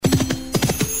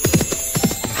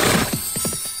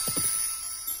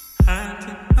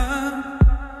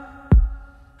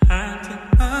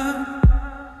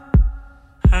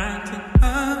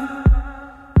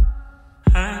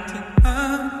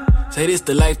this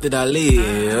the life that I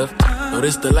live? No,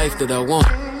 this the life that I want.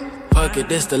 Fuck it,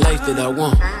 this the life that I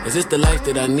want. Is this the life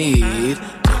that I need? No,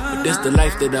 but this the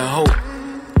life that I hope.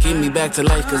 Get me back to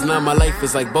life, cause now my life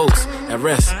is like boats at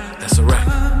rest. That's a wrap.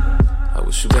 I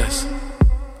wish you best.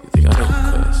 You think I don't,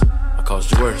 cause I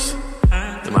caused you worse.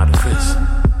 In my defense.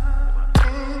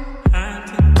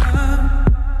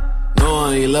 No,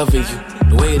 I ain't loving you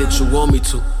the way that you want me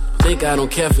to. Think I don't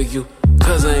care for you,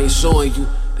 cause I ain't showing you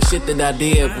the shit that I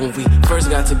did when we first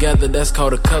got together. That's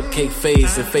called a cupcake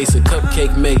phase, and face a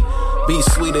cupcake may be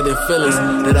sweeter than feelings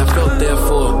that I felt there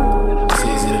for. It's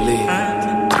easy to leave.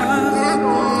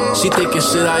 She thinking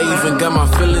shit, I even got my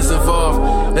feelings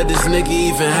involved. That this nigga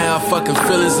even have fucking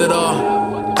feelings at all.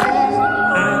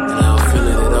 And I don't feel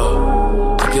it at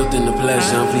all. The guilt and the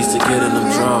pleasure, I'm pleased to get in them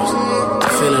draws.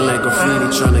 Feeling like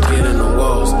graffiti trying to get in the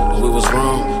walls. If we was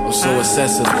wrong, I'm so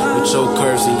excessive with your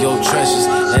curves and your treasures.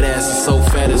 That ass is so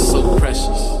fat, it's so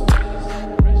precious.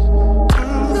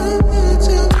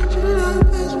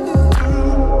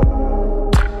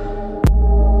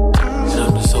 And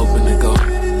I'm just hoping to go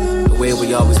the way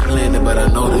we always planned it, but I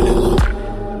know that it won't.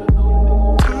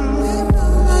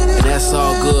 And that's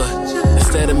all good.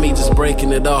 Instead of me just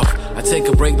breaking it off, I take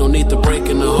a break, don't need to break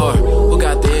in the heart. Who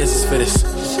got the answers for this?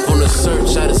 On the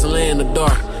search, I just lay in the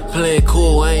dark. Playing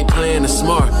cool, I ain't playing it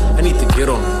smart. I need to get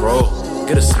on the road,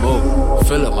 get a smoke,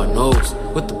 fill up my nose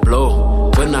with the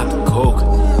blow, but not the coke.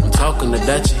 I'm talking to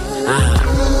Dutchie,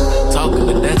 talking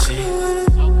to Dutchie,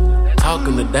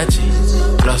 talking to Dutchie.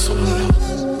 Plus on the low,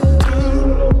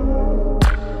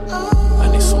 I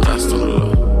need some lust on the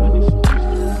low.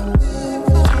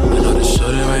 I know the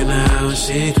shorty right now,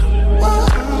 she coming.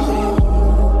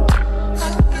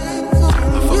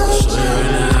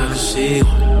 She I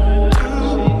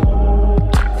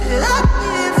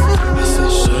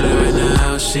said, shorty right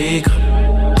now, she coming.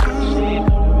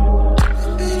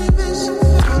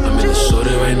 I'm in the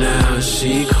shorty right now,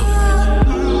 she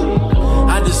coming.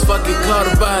 I just fucking caught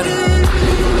her body.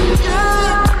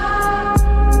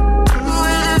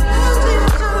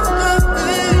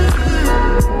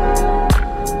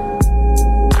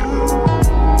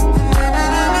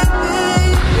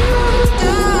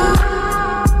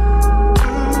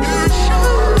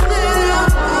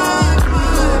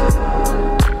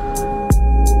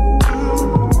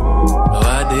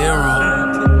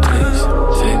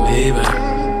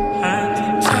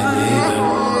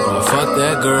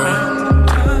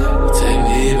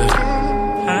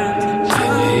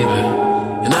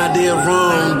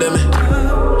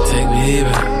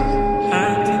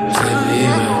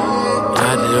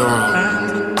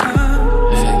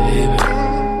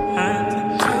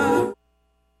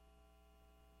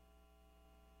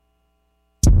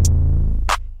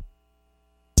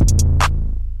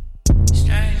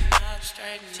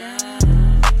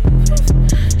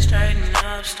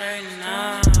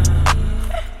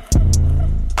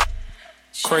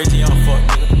 Crazy on fuck,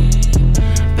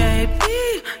 nigga.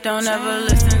 Baby, don't ever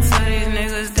listen to these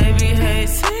niggas, they be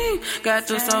hating. Got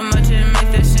through so much and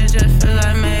make this shit just feel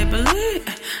like Maybelline.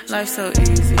 Life so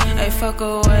easy, ay, fuck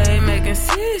away, making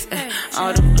C's, ay,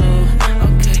 all the blue.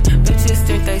 Okay, bitches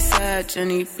think they sad,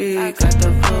 Jenny B got the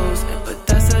blues, ay, but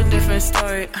that's a different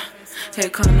story. Here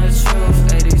come the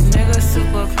truth, ay, these niggas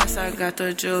super pressed, I got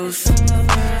the juice.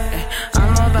 Ay,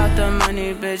 I'm about the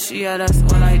money, bitch, yeah, that's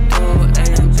what I do.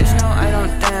 Ay, bitch, no, I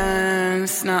don't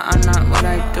dance, nah, I'm not what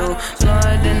I do.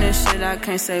 Blood in this shit, I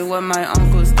can't say what my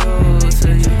uncles do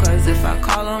to you, cause if I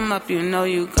call them up, you know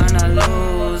you gonna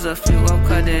lose. A few will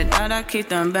cut it out, I keep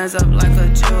them bands up like a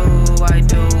Jew. I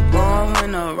do, born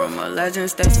winner, room of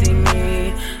legends, they see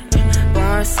me.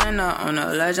 Born sinner, on the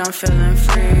ledge, I'm feeling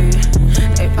free.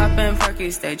 They poppin'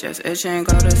 perkies, they just itchin',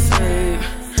 go to sleep.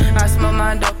 I smoke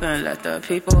my dope and let the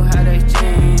people have their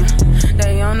dream.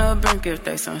 They on the brink if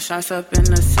they some shots up in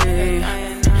the sea.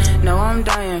 No, I'm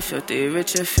dying, filthy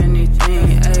rich if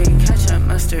anything. Ayy, ketchup,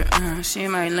 mustard, she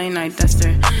might lean like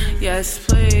duster. Yes,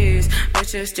 please.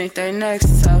 Bitches think they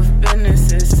next, tough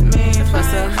business is me.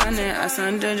 Plus 100, I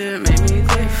some digit, make me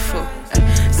grateful.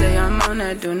 Ay, say I'm on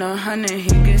that, do no 100, he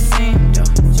get seen, though.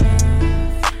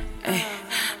 Ay,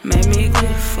 make me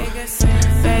grateful.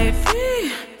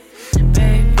 Baby,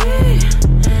 baby,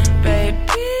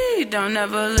 baby, don't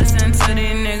ever listen to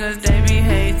these niggas, they be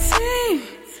hating.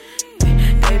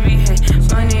 They be hating.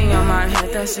 Money on my head,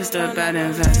 that's just a bad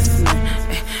investment.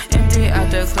 Empty out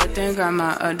the clip, then got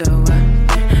my other one.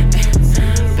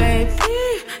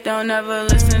 Baby, don't ever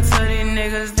listen to these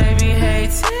niggas, they be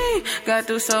hating. Got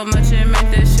through so much and make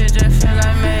this shit just feel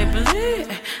like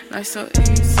Maybelline. Life so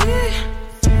easy.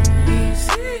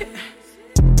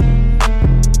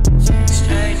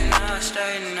 Straighten up,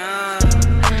 straighten up,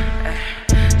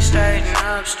 straighten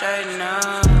up, straighten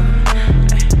up.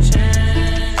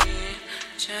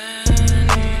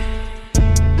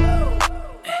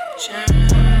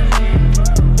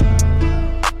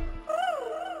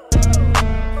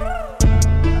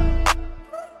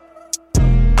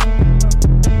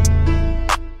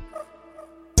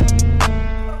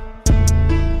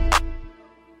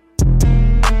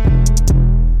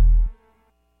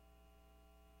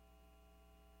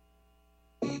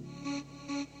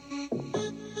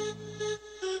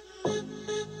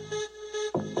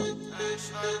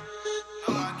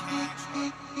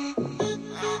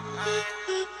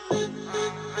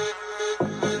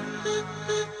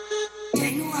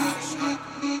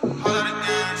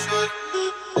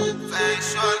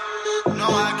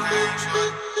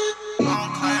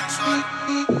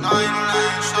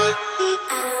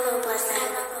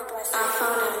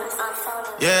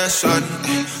 Yeah, shorty,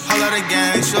 whole lot of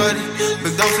gang, shorty.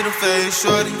 Big dog to the face,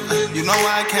 shorty. You know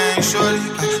why I came, shorty.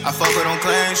 I fuck with on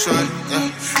claim, shorty. Yeah,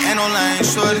 ain't no lane,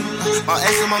 shorty. My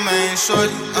ex and my main, shorty.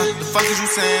 The fuck is you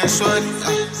saying, shorty?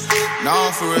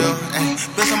 Nah, for real.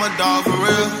 Bitch, I'm a dog for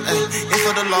real. It's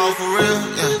for the law for real.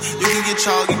 You can get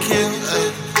charged, get killed.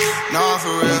 Nah,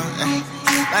 for real.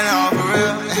 Nah, for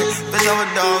real. Bitch, I'm a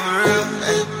dog for real.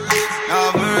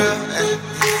 Nah, for real.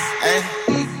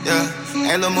 Yeah.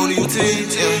 Hey, Lil Moody, you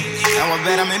teach, yeah. Now I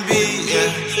bet I'm in B, yeah.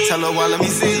 Tell her why, let me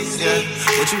see, yeah.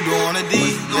 What you do on the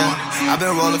D, yeah. I've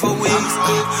been rolling for weeks,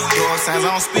 door signs I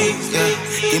don't speak, yeah.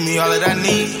 Give me all that I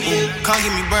need, come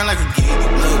get me burned like a geek.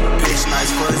 Look, bitch,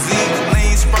 nice for a Z.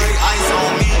 Lean spray, ice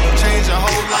on me. Change your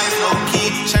whole life, low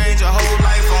key. Change your whole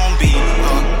life on beat.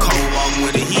 Cold walk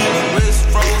with the heat. Wrist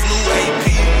froze, new AP.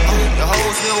 The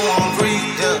whole still won't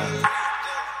breathe, yeah.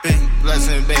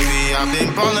 Blessing, baby, I've been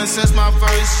ballin' since my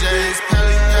first chase.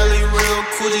 Pelly, real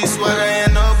Coogee sweater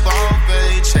and a ball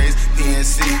bay chase.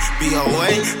 PNC,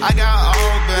 BOA, I got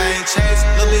all bang. Chase,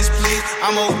 little bitch, please,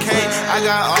 I'm okay. I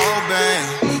got all bang.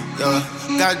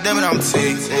 God damn it, I'm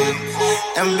ticked.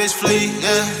 And bitch flee,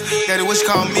 yeah. Daddy, what you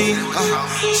call me?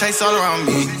 Chase all around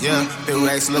me, yeah. Big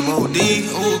racks, lil' booty,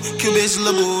 ooh. Cute bitch,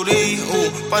 lil' booty, ooh.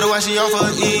 Body why she off her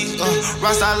E,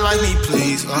 Rockstar like me,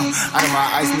 please, Out of my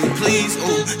ice, me, please,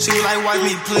 ooh. She was like, wipe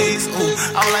me, please, ooh.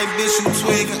 I was like, bitch, you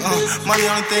tweaking, Money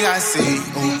only thing I see,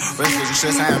 ooh. Race bitch, you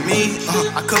should sign me,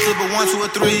 I could flip a 1, 2,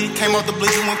 or 3. Came off the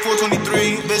bleach and went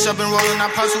 423. Bitch, I been rolling, I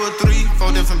pop 2 or 3.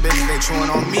 4 different bitches, they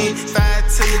chewing on me. 5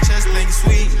 to your chest, think it's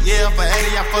sweet, yeah. For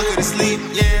Eddie, I fuck her to sleep,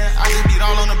 yeah. I just beat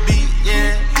all on the beat,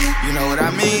 yeah. You know what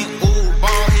I mean? Ooh,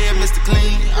 ball head, Mr.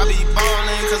 Clean. I be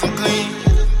ballin' cause I'm clean.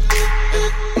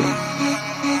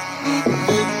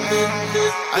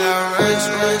 I got race,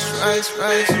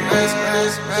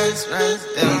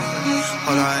 yeah.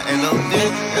 Hold on, ain't no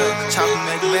dick, yeah. Chopper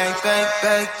make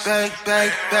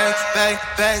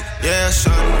back, yeah,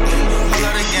 shorty. Whole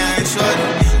lot of gang, shorty.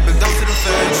 Big dog to the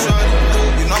face, shorty.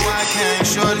 You know why I came,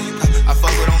 shorty. I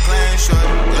fuck with on claim, shorty.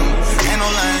 Ain't no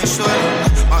lane, shorty.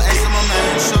 My ex and my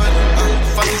man, shorty.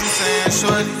 Fuck is you saying,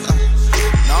 shorty?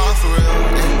 Nah, for real.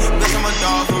 Bitch, I'm a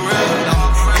dog for real.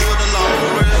 Ain't for the law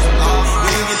for real.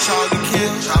 You can get charged, get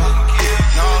killed.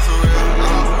 Nah, for real.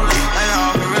 Ain't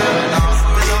all for real.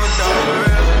 Bitch, I'm a dog for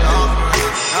real. Nah, for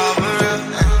real.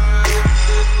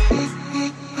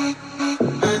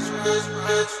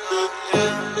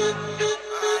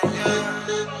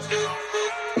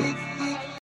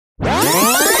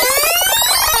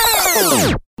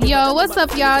 Yo, what's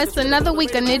up, y'all? It's another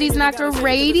week of Nitty's Knocker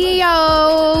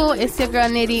Radio. It's your girl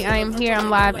Nitty. I am here. I'm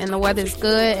live, and the weather's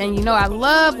good. And you know I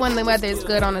love when the weather is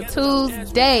good on a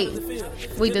Tuesday.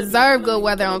 We deserve good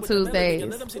weather on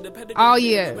Tuesdays all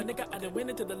year.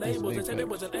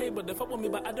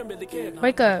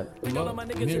 Wake up.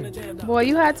 Boy,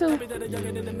 you had to?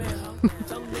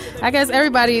 I guess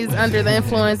everybody's under the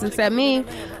influence except me.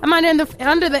 I'm under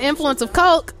the influence of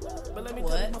Coke.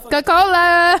 What?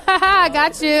 Coca-Cola. I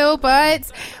got you.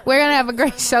 But we're going to have a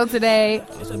great show today.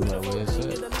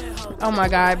 Oh, my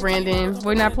God, Brandon.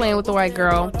 We're not playing with the white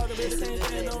girl.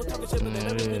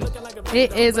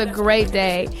 It is a great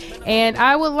day. And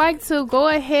I would like to go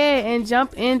ahead and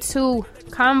jump into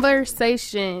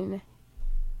conversation.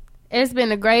 It's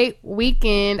been a great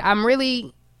weekend. I'm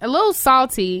really a little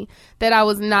salty that I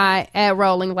was not at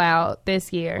Rolling Loud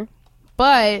this year.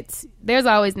 But there's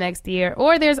always next year.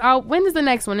 Or when is the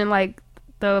next one? In like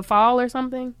the fall or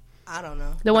something? I don't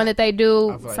know. The one that they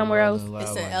do somewhere else?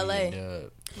 It's in LA.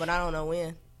 But I don't know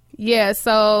when. Yeah,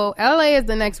 so LA is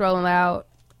the next Rolling Loud.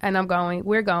 And I'm going.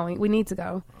 We're going. We need to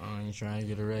go. You trying to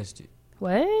get arrested.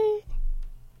 What?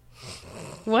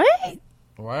 What?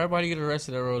 Why everybody get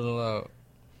arrested at Rolling Loud?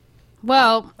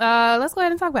 Well, let's go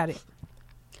ahead and talk about it.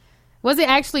 Was it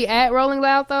actually at Rolling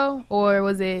Loud though, or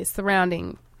was it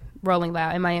surrounding Rolling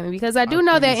Loud in Miami? Because I do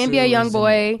know that NBA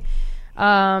YoungBoy,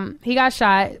 he got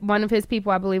shot. One of his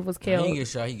people, I believe, was killed. He didn't get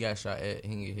shot. He got shot at. He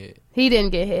didn't get hit. He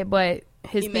didn't get hit, but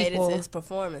his He people. made it to his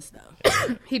performance,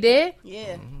 though. He did?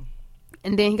 Yeah.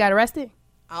 And then he got arrested?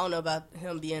 I don't know about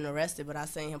him being arrested, but I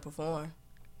seen him perform.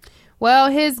 Well,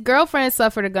 his girlfriend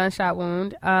suffered a gunshot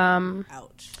wound.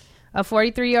 Ouch. A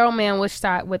 43-year-old man was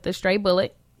shot with a stray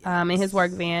bullet in his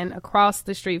work van across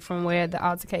the street from where the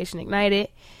altercation ignited.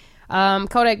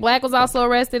 Kodak Black was also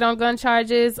arrested on gun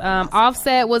charges.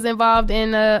 Offset was involved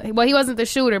in well, he wasn't the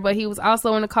shooter, but he was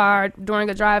also in the car during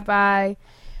a drive-by.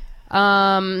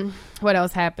 What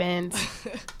else happened?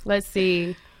 Let's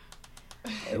see.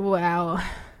 Wow.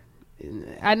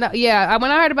 I know. Yeah, when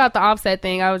I heard about the Offset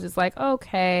thing, I was just like,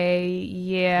 okay,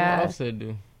 yeah. What Offset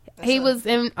do? He was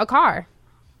in a car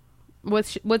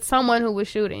with someone who was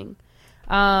shooting.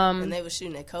 And they were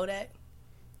shooting at Kodak?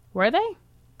 Were they?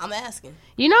 I'm asking.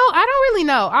 You know, I don't really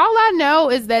know. All I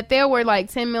know is that there were like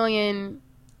 10 million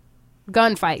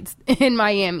gunfights in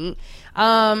Miami.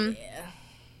 Yeah.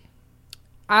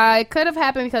 I could have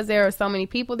happened because there are so many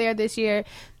people there this year.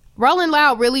 Rolling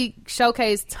Loud really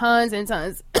showcased tons and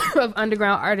tons of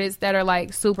underground artists that are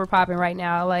like super popping right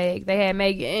now. Like they had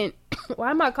Megan.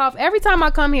 Why am I coughing? Every time I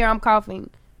come here, I'm coughing.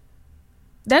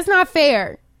 That's not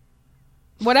fair.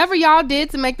 Whatever y'all did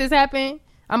to make this happen,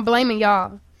 I'm blaming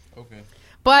y'all. Okay.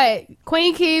 But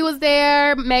Queen Key was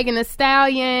there, Megan Thee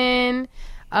Stallion,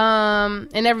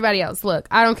 and everybody else. Look,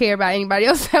 I don't care about anybody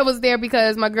else that was there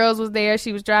because my girls was there.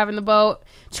 She was driving the boat.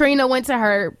 Trina went to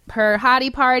her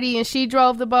hottie party and she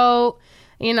drove the boat.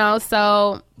 You know,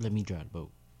 so Let me drive the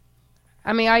boat.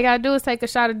 I mean, all you gotta do is take a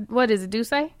shot of what is it,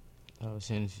 Douce? Oh, it's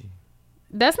Hennessy.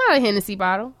 That's not a Hennessy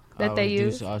bottle that they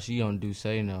use. Oh, she on Douce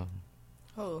now.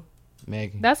 Who?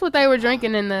 Megan. That's what they were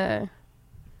drinking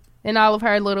in all of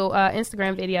her little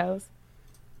Instagram videos.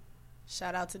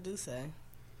 Shout out to Douce.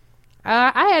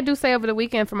 I had Douce over the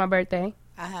weekend for my birthday.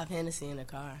 I have Hennessy in the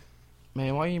car.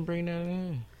 Man, why you didn't bring that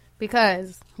in?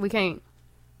 Because we can't.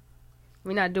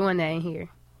 We're not doing that in here.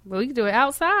 But we can do it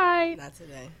outside. Not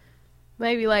today.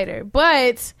 Maybe later.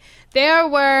 But there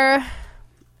were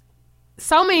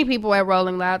so many people at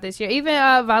Rolling Loud this year. Even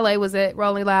Valet was at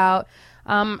Rolling Loud.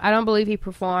 I don't believe he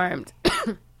performed.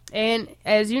 And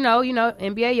as you know,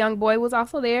 NBA YoungBoy was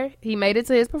also there. He made it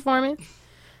to his performance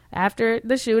after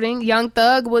the shooting. Young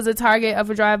Thug was a target of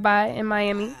a drive-by in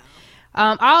Miami.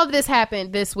 All of this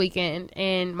happened this weekend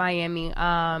in Miami.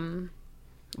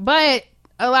 But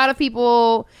a lot of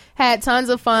people had tons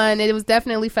of fun. It was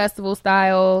definitely festival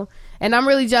style. And I'm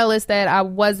really jealous that I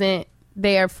wasn't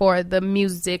there for the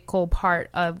musical part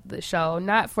of the show.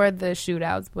 Not for the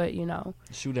shootouts, but,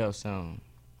 Shootout sound.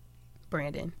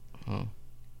 Brandon. Huh.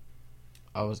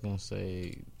 I was going to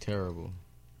say terrible.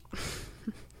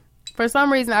 For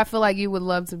some reason, I feel like you would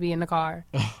love to be in the car.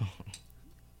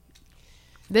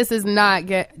 This is not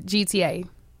GTA.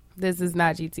 This is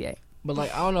not GTA. But,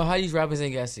 like, I don't know how these rappers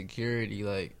ain't got security.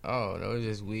 Like, oh, that was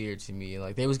just weird to me.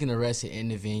 Like, they was getting arrested in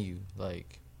the venue.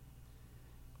 Like,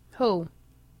 who?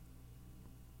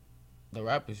 The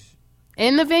rappers.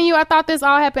 In the venue? I thought this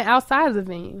all happened outside of the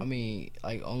venue. I mean,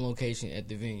 like, on location at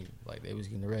the venue. Like, they was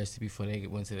getting arrested before they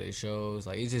went to their shows.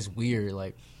 Like, it's just weird.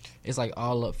 Like, it's like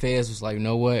all the feds was like, you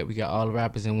know what? We got all the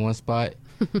rappers in one spot.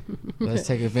 Let's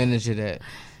take advantage of that.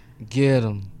 Get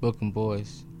them. Book them,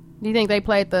 boys. Do you think they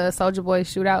played the Soulja Boy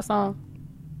shootout song?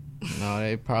 No,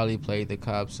 they probably played the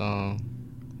cop song.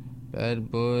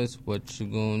 Bad boys, what you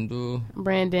gonna do?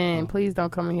 Brandon, please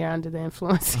don't come in here under the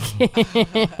influence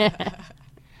again.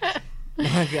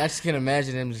 I just can't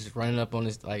imagine them just running up on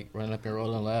this, like, running up and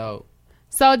Rolling Loud.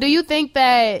 So do you think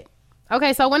that...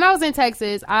 Okay, so when I was in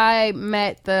Texas, I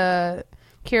met the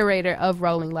curator of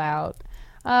Rolling Loud.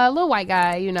 A little white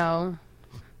guy,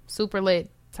 super lit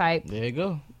type. There you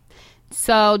go.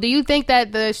 So do you think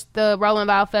that the Rolling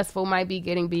Loud Festival might be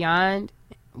getting beyond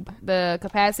the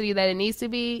capacity that it needs to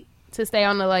be to stay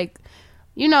on the, like...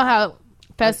 You know how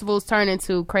festivals turn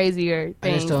into crazier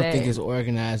things. I just don't think it's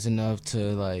organized enough to,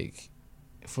 like...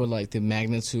 For, like, the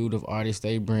magnitude of artists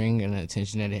they bring and the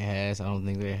attention that it has, I don't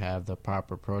think they have the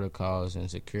proper protocols and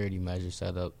security measures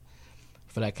set up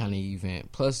for that kind of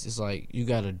event. Plus, it's like you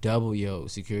got to double your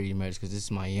security measures because this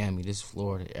is Miami, this is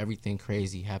Florida. Everything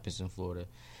crazy happens in Florida.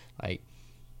 Like,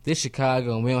 this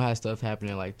Chicago, and we don't have stuff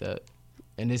happening like that.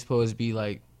 And this supposed to be,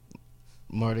 like,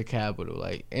 murder capital.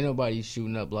 Like, ain't nobody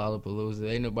shooting up Lollapalooza.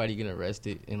 Ain't nobody getting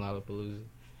arrested in Lollapalooza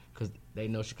because they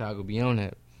know Chicago be on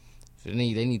that. So they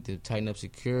need to tighten up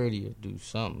security or do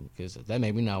something because that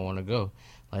made me not want to go.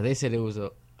 Like, they said it was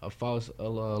a false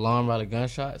alarm about a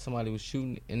gunshot. Somebody was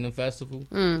shooting in the festival.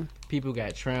 People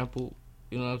got trampled.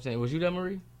 You know what I'm saying? Was you there,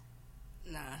 Marie?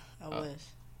 Nah, I wish.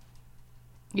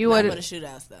 You Not would. for the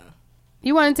shootouts though.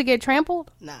 You wanted to get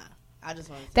trampled? Nah, I just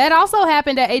wanted to. That also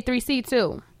happened at A3C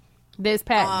too. This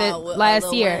last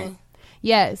Lil year. Wayne.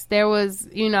 Yes, there was,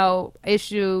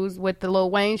 issues with the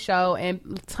Lil Wayne show,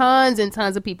 and tons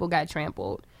of people got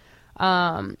trampled.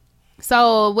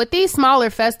 So with these smaller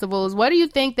festivals, what do you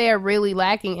think they're really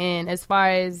lacking in as far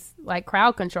as like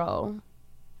crowd control?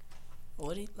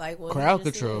 What do you like? What Crowd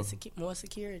you just control. said, more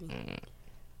security.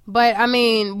 But I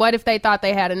mean, what if they thought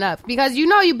they had enough? Because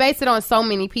you base it on so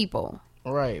many people.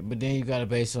 Right, but then you got to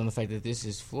base it on the fact that this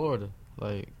is Florida.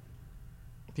 Like,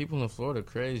 people in Florida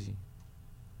crazy.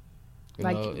 You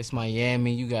know, it's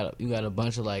Miami. You got a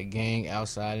bunch of like gang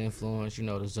outside influence. The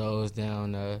Zoes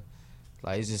down there.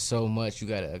 Like, it's just so much you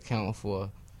got to account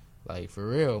for. Like, for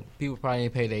real, people probably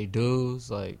ain't pay their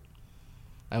dues. Like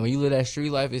when you live that street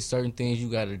life, it's certain things you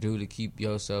got to do to keep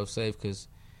yourself safe. Cause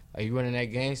like you running that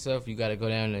gang stuff, you got to go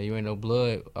down there. You ain't no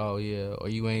blood. Oh yeah, or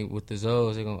you ain't with the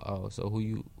Zoes. They gonna so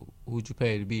who'd you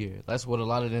pay to be here? That's what a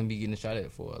lot of them be getting shot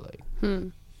at for.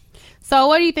 Like. So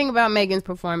what do you think about Megan's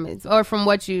performance, or from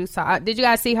what you saw? Did you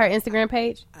guys see her Instagram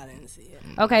page? I didn't see it.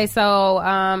 Okay,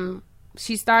 so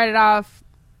she started off.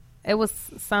 It was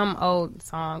some old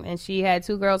song, and she had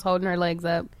two girls holding her legs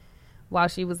up while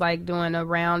she was like doing a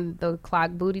round the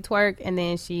clock booty twerk, and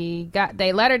then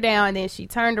they let her down, and then she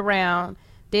turned around,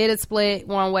 did a split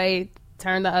one way,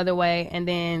 turned the other way, and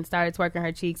then started twerking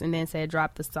her cheeks, and then said,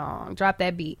 "Drop the song, drop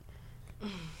that beat."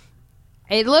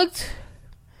 It looked.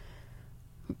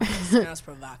 Sounds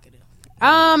provocative.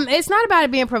 It's not about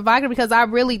it being provocative, because I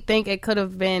really think it could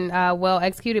have been well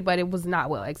executed, but it was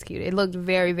not well executed. It looked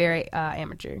very, very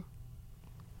amateur,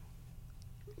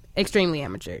 extremely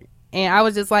amateur, and I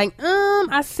was just like,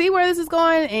 I see where this is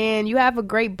going, and you have a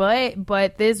great butt,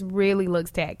 but this really looks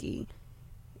tacky.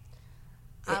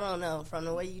 I don't know. From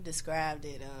the way you described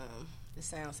it, it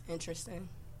sounds interesting.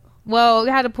 Well,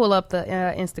 I had to pull up the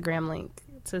Instagram link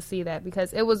to see that,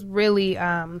 because it was really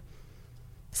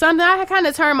something I kind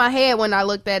of turned my head when I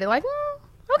looked at it, like,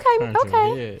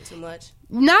 okay. Too much?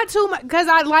 Not too much, because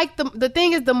I like the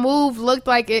thing is the move looked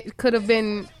like it could have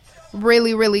been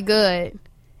really, really good,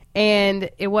 and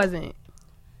it wasn't.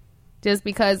 Just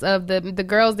because of the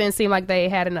girls didn't seem like they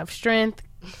had enough strength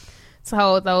to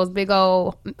hold those big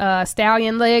old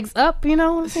stallion legs up, you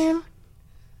know what I'm saying?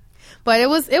 But it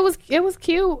was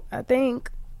cute, I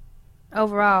think,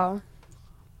 overall.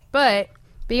 But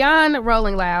beyond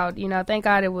Rolling Loud, thank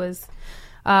God it was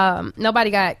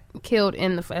nobody got killed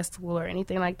in the festival or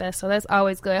anything like that. So that's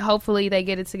always good. Hopefully they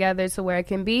get it together to where it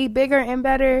can be bigger and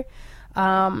better.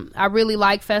 I really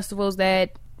like festivals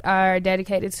that are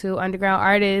dedicated to underground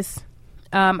artists.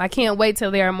 I can't wait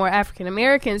till there are more African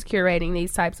Americans curating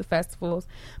these types of festivals.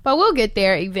 But we'll get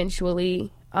there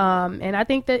eventually. And I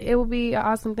think that it will be an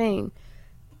awesome thing.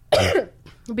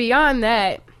 Beyond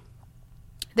that,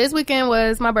 this weekend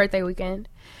was my birthday weekend.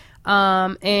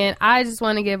 And I just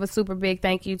want to give a super big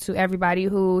thank you to everybody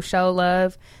who showed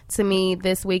love to me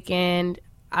this weekend.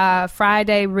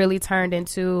 Friday really turned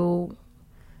into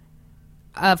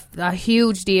a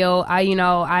huge deal. I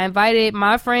invited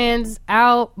my friends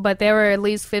out, but there were at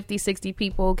least 50, 60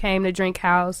 people who came to Drink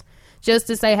House just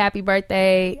to say happy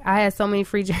birthday. I had so many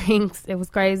free drinks. It was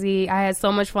crazy. I had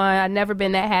so much fun. I've never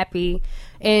been that happy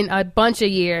in a bunch of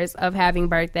years of having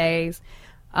birthdays.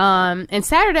 And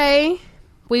Saturday,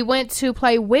 we went to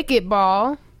play Wicked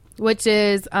Ball, which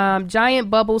is giant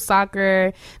bubble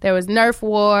soccer. There was Nerf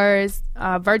wars,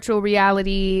 virtual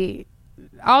reality,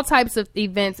 all types of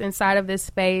events inside of this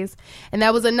space. And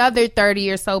that was another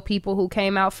 30 or so people who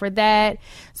came out for that.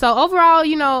 So overall,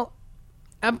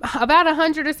 about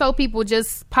 100 or so people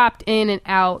just popped in and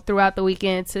out throughout the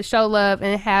weekend to show love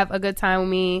and have a good time with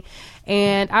me.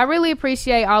 And I really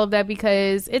appreciate all of that,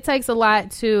 because it takes a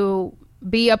lot to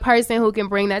be a person who can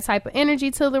bring that type of energy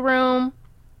to the room.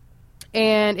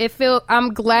 And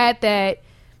I'm glad that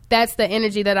that's the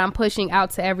energy that I'm pushing out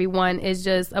to everyone, is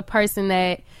just a person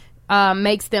that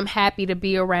makes them happy to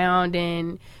be around,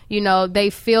 and they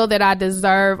feel that I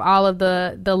deserve all of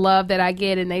the love that I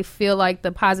get, and they feel like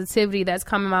the positivity that's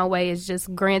coming my way is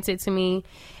just granted to me.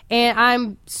 And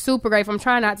I'm super grateful. I'm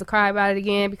trying not to cry about it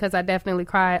again, because I definitely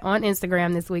cried on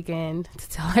Instagram this weekend to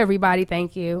tell everybody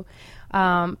thank you.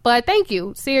 But thank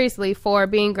you, seriously, for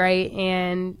being great.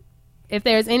 And if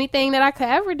there's anything that I could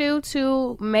ever do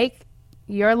to make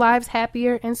your lives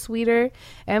happier and sweeter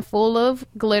and full of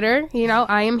glitter,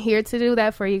 I am here to do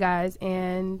that for you guys.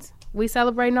 And we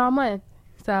celebrating all month.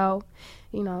 So,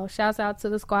 shouts out to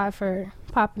the squad for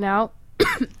popping out.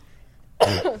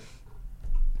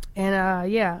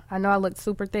 And yeah, I know I looked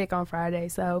super thick on Friday,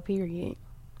 so period.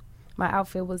 My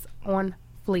outfit was on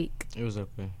fleek. It was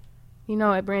okay. You know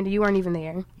what, Brandon? You weren't even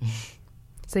there.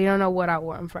 So you don't know what I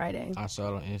wore on Friday. I saw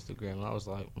it on Instagram and I was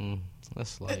like,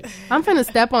 that's like... I'm finna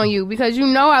step on you because you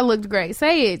know I looked great.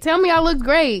 Say it. Tell me I looked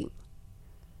great.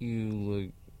 You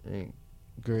look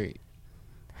great.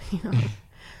 You know,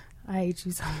 I hate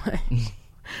you so much.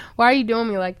 Why are you doing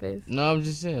me like this? No, I'm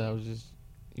just saying.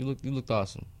 You looked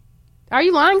awesome. Are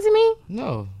you lying to me?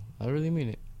 No, I really mean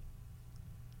it.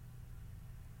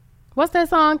 What's that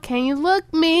song? Can you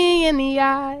look me in the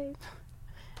eye?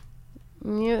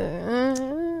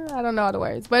 Yeah, I don't know all the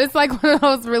words, but it's like one of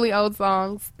those really old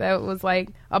songs that was like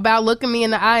about looking me in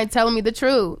the eye and telling me the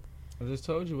truth. I just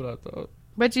told you what I thought.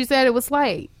 But you said it was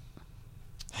slight.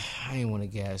 I didn't want to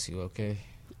gas you, okay?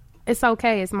 It's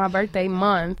okay. It's my birthday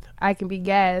month. I can be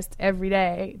gassed every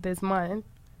day this month.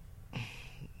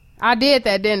 I did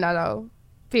that, didn't I, though?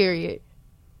 Period.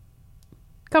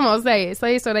 Come on, say it.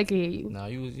 Say it so they can hear you. Nah,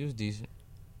 you was decent.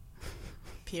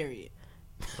 Period.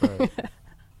 Right.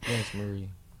 Thanks, Marie.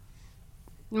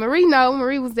 Marie, no.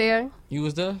 Marie was there. You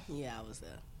was there? Yeah, I was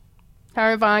there.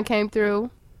 Her and Vaughn came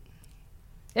through.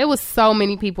 It was so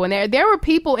many people in there. There were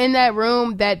people in that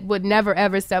room that would never,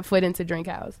 ever step foot into Drink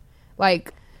House.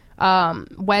 Like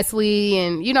Wesley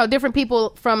and, you know, different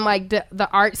people from, like, the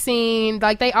art scene.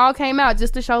 Like, they all came out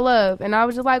just to show love. And I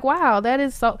was just like, wow, that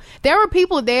is so... There were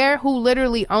people there who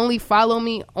literally only follow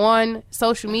me on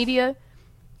social media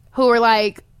who were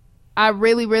like, I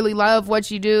really, really love what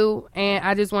you do, and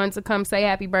I just wanted to come say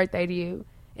happy birthday to you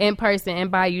in person and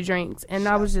buy you drinks. And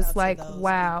I was just like,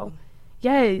 wow. People.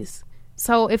 Yes.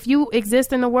 So if you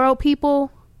exist in the world, people,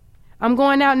 I'm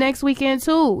going out next weekend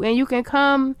too, and you can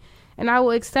come and I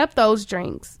will accept those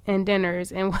drinks and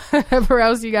dinners and whatever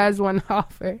else you guys want to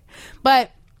offer.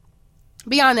 But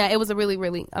beyond that, it was a really,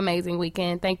 really amazing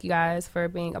weekend. Thank you guys for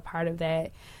being a part of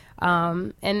that.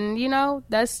 And you know,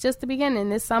 that's just the beginning.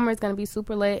 This summer is going to be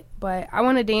super lit, but I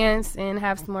want to dance and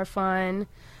have some more fun.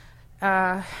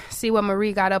 See what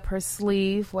Marie got up her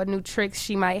sleeve, what new tricks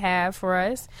she might have for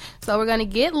us. So we're going to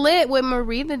get lit with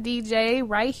Marie the DJ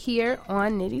right here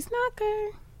on Nitty's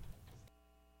Knocker.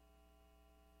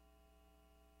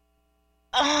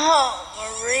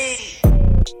 Oh, Marie.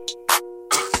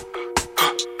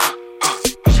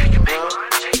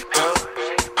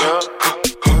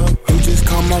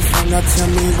 My phone, now tell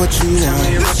me what you want.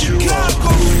 You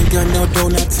ain't got no dough,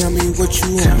 now tell me what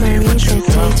you want. Marie the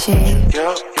DJ.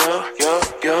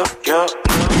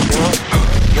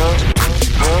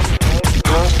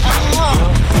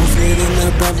 It in the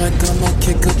back like I'm gonna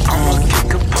kick a pond.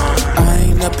 I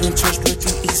ain't up in church, but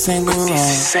you East St. Laurent.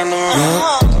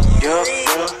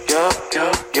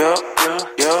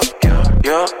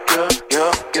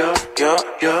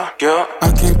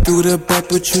 I came through the back,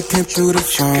 but you came through the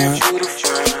front.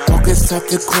 Walking off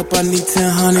the club, I need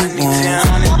 10 ones.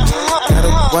 Got a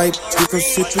white bitch, I'm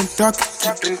sipping dark.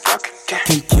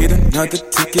 Can't get another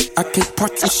ticket, I can't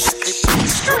park this shit.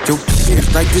 Yo, shit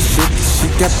like this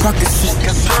shit got pockets.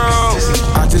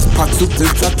 I just popped 2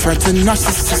 blips, I tried to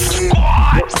narcissist. I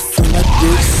feel like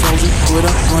big soldier, put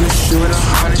up on a shoe.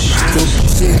 Yo,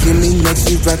 shit give me next,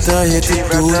 she right the head to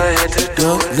do it.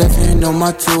 Yo, left hand on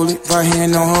my toilet, right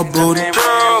hand on her booty.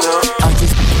 I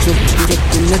just put your feet up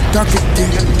in the dark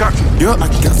again. Yo, I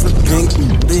got some pink,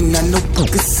 they not no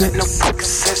Percocet.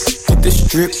 At the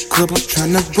strip club, I'm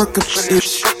tryna work a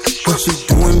bitch. But she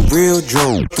doing real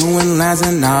dope, doing lines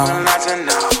and all.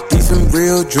 These some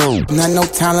real dope, not no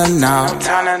talent now.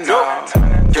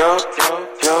 Yo.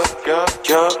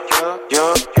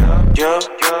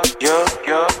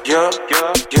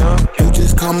 You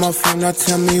just call my phone, now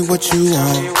tell me what you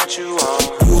want.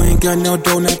 You ain't got no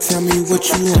dough, now tell me what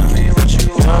you want.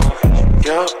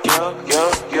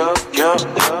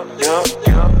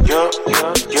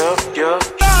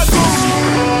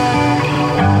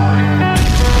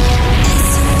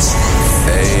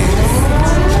 Hey.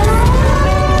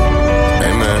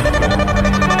 Amen.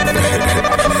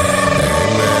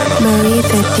 Marie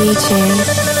the DJ.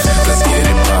 Let's get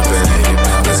it poppin',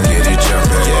 let's get it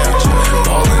jumpin', yeah.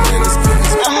 Ballin' in this bitch.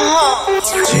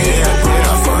 Yeah,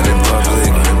 I fun in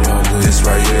public. This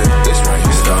right here,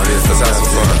 started cause I was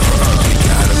fun. You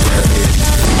gotta rep it.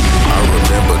 I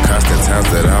remember constant times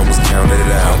that I was counted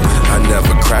out. I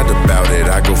never cried about it,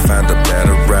 I go find a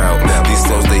better route. These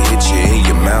flows, they hit you in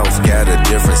your mouth, got a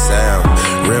different sound.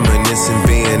 Reminiscing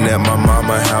being at my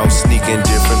mama's house, sneaking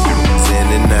different rooms in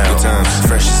and out.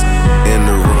 Freshest in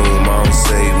the room, I don't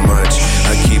say much.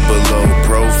 I keep a low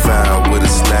profile with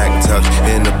a snack tucked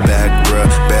in the back, bruh.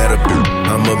 Better,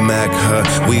 I'm a Mac, huh?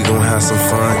 We gon' have some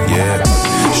fun, yeah.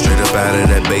 Straight up out of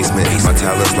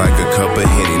 $10 like a cup of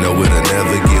Henny. No, it'll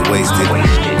never get wasted.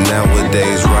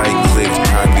 Nowadays, right click,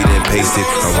 copy, then paste it.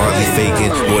 I'm hardly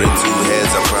faking. More than 2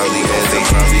 heads, I probably had they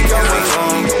probably got my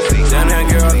phone. Damn, that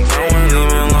girl don't wanna leave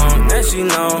me alone. And she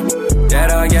know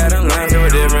that I got a line to a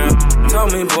different.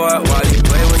 Told me, boy, why you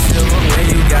play with silver when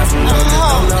you got some love? Just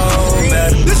don't know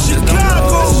better. Just don't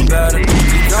know better.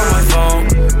 She on my phone.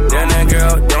 Damn, that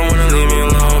girl don't wanna leave me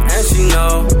alone. And she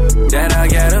know that I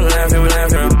got a line to a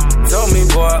different. Told me,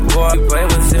 boy, you play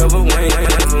with silver when you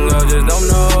got some love. Just don't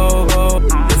know.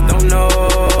 Just don't know.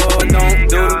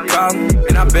 Don't do the call,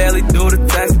 and I barely do the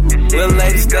text. Little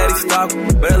lady steady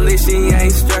stalking, but at least she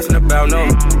ain't stressing about no.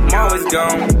 I'm always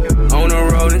gone on the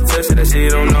road until shit that she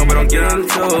don't know, but I'm getting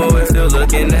to it. Still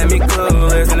looking at me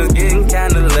clueless, and it's getting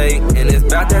kinda late, and it's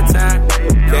about that time.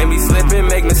 Can't be slipping,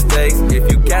 make mistakes.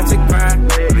 If you catch a crime,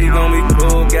 we gon' be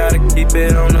cool. Gotta keep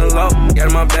it on the low. Got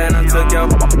in my bed, I took your.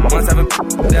 Once I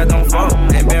that don't fall.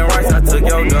 Ain't been right, so I took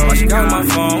your dough. She got my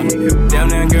phone. Damn,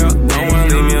 that girl don't wanna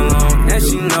leave me alone, and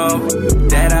she know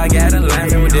that I got a line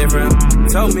that was different.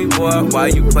 Told me, boy, why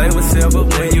you play with silver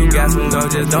when you got some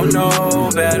gold? Just don't know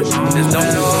better. Just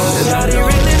don't know. Shawty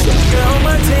realistic girl on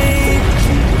my team.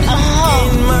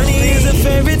 Getting money is a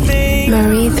favorite thing.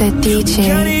 Marie the DJ.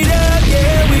 Count it up,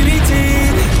 yeah, we be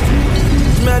team.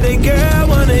 My day girl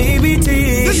wanna EBT.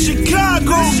 The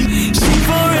Chicago. She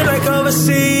foreign like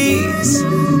overseas.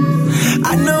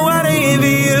 I know I didn't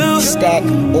envy you. Stack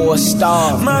or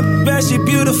starve. My best, she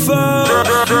beautiful.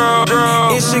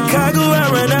 In Chicago, I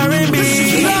run R&B.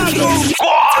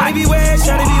 Shawty beware,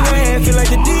 shawty beware. Feel like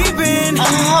the deep end.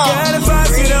 Got a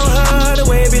faucet on her, the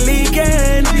way it be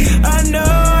leaking. I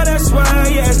know that's why,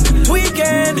 yes,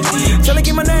 weekend. Tell her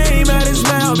get my name out his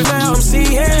mouth, see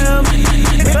him.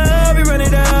 Be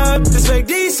running up, this fake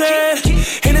decent.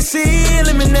 Hennessy,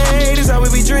 lemonade is how we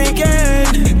be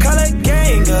drinking. Call it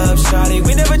gang up, shawty,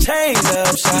 we never change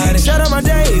up, shawty. Shout out my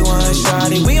day one,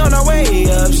 shawty, we on our way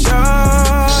up,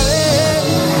 shawty.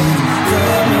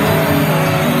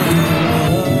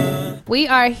 We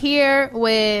are here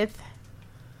with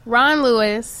Ron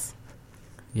Lewis.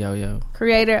 Yo.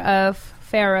 Creator of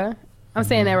Farrah. I'm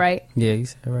saying that right? Yeah, you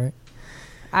said it right.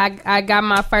 I got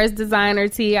my first designer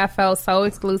tee. I felt so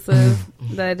exclusive.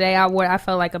 The day I wore it, I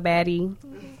felt like a baddie.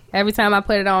 Every time I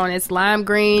put it on, it's lime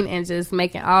green and just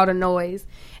making all the noise.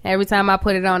 Every time I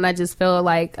put it on, I just feel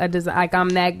like like I'm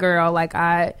that girl. Like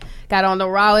I got on the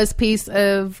rawest piece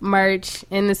of merch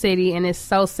in the city, and it's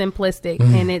so simplistic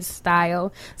in its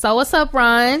style. So what's up,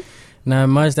 Ron? Not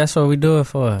much. That's what we do it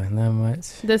for. Not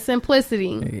much. The simplicity.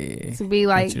 Yeah. To be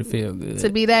like, you feel good. To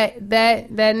be that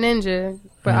ninja,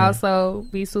 but also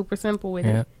be super simple with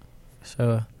it.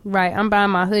 Sure. Right. I'm buying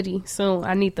my hoodie soon.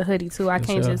 I need the hoodie too. I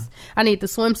can't I need the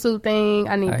swimsuit thing.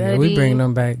 I need the hoodie. We bring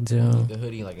them back, June. The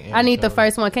hoodie, like I need the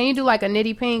first one. Can you do like a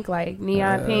nitty pink, like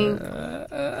neon pink?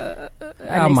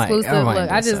 An exclusive look.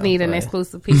 I just need an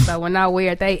exclusive piece. So when I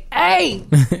wear it, hey,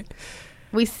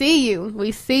 we see you.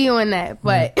 We see you in that.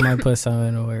 But might put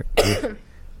something to work.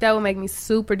 That would make me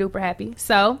super duper happy.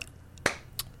 So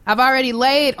I've already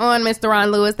laid on Mr. Ron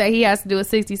Lewis that he has to do a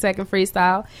 60-second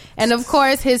freestyle. And of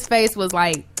course, his face was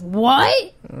like,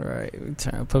 what? Right. We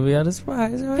trying to put me on the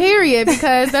spot. Right? Period.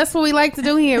 Because that's what we like to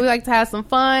do here. We like to have some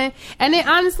fun. And it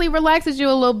honestly relaxes you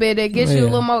a little bit. It gets you a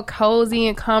little more cozy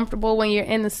and comfortable when you're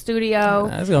in the studio.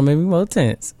 That's going to make me more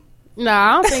tense. No,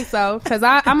 I don't think so. Because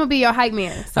I'm going to be your hype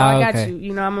man. So I got you.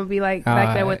 You know, I'm going to be like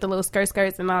back there with the little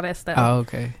skirts and all that stuff. Oh,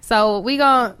 okay. So we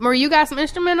going to... Marie, you got some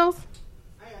instrumentals?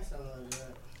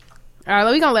 All right,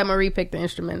 we're going to let Marie pick the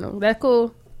instrumental. That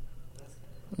cool?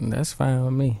 That's fine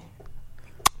with me.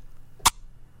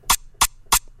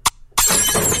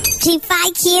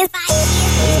 G5 Kids.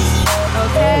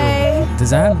 Okay.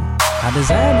 Design it. I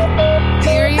designed it.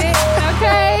 Period.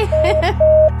 Okay. Okay.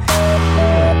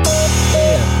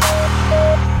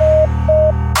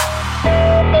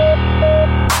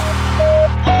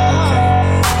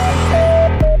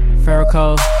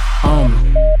 Farrakhan on me.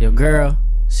 Your girl,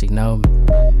 she know me.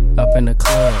 Up in the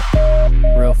club,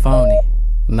 real phony.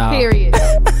 Nah. Period.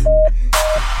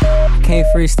 Can't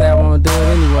freestyle, I wanna do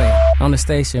it anyway. On the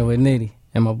station with Nitty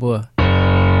and my boy.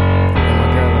 And my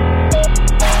girl.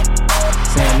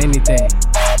 Saying anything.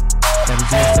 That we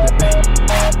just to the back.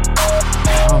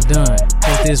 I'm done.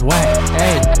 With this whack.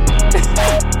 Hey.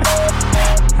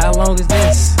 How long is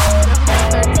this?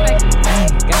 30 seconds. Hey,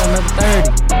 got another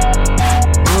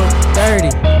 30.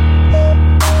 30.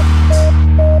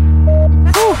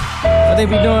 What they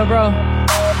be doing, bro?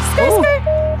 Skirt.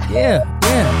 Yeah.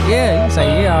 You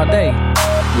say yeah all day.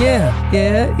 Yeah.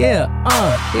 I'm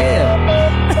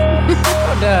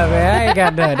done, man. I ain't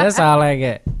got done. That's all I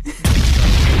got.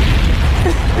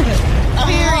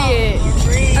 Period.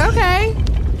 Okay.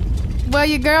 Well,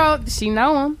 your girl, she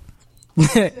know him.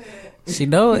 She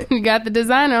know it. You got the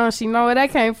designer on. She know where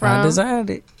that came from. I designed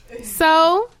it.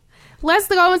 So, let's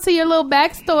go into your little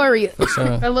backstory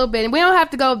Sure. a little bit. We don't have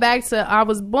to go back to I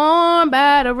was born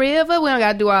by the river. We don't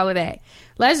got to do all of that.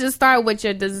 Let's just start with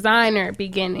your designer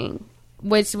beginning,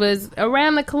 which was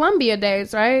around the Columbia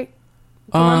days, right?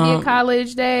 Columbia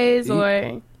College days,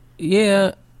 or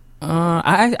yeah.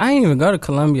 I didn't even go to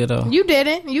Columbia though. You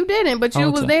didn't, but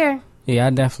you was there. Yeah, I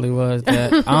definitely was.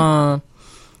 That.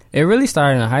 It really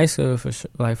started in high school for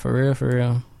sure, like for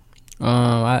real.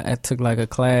 I took like a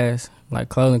class, like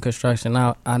clothing construction.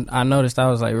 I noticed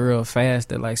I was like real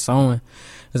fast at like sewing,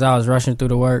 because I was rushing through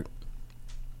the work,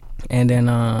 and then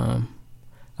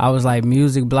I was like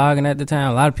music blogging at the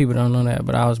time. A lot of people don't know that,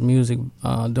 but I was music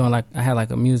doing like I had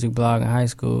like a music blog in high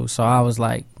school, so I was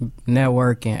like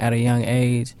networking at a young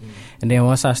age, and then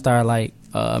once I started like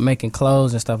making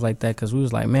clothes and stuff like that, because we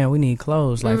was like, man, we need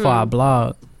clothes like for our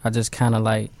blog. I just kind of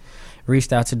like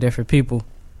reached out to different people,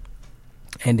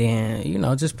 and then, you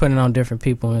know, just putting on different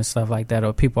people and stuff like that,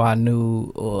 or people I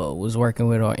knew or was working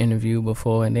with or interviewed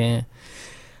before. And then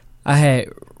I had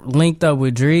linked up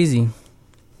with Dreezy,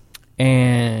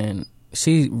 and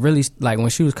she really, like, when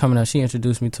she was coming up, she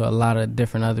introduced me to a lot of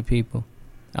different other people.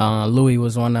 Louis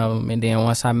was one of them, and then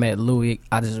once I met Louis,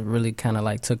 I just really kind of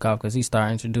like took off, because he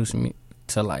started introducing me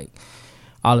to like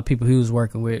all the people he was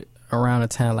working with around the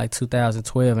time like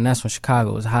 2012, and that's when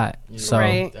Chicago was hot. Yeah, so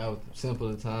right. That was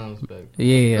simpler times back.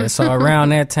 Yeah, so around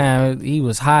that time he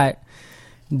was hot,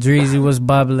 Dreezy was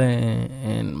bubbling,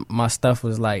 and my stuff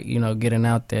was like, you know, getting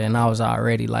out there, and I was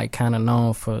already like kind of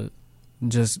known for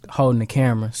just holding the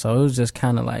camera, so it was just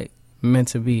kind of like meant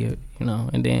to be, you know.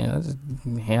 And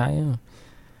then here I am.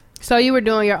 So you were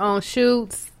doing your own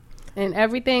shoots and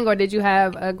everything, or did you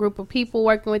have a group of people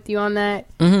working with you on that?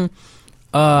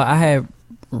 I had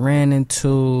ran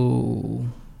into,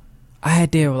 I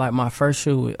had did like my first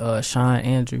shoot with Sean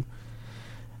Andrew,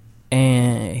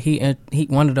 and he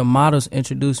one of the models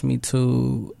introduced me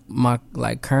to my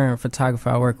like current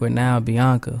photographer I work with now,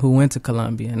 Bianca, who went to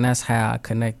Columbia, and that's how I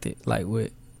connected like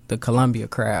with the Columbia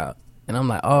crowd. And I'm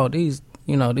like, oh, these,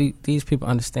 you know, these people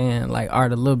understand like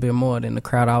art a little bit more than the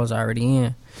crowd I was already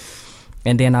in.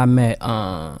 And then I met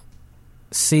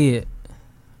Sid.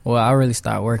 Well, I really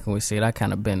started working with Sid. I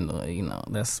kind of been, you know,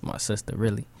 that's my sister,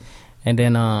 really. And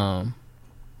then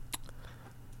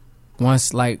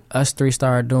once, like, us three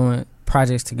started doing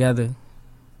projects together,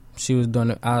 she was doing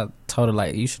it. I told her,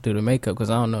 like, you should do the makeup, because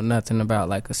I don't know nothing about,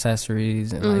 like,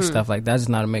 accessories and, like, stuff like that. I just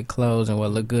know how to make clothes and what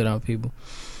look good on people.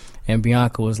 And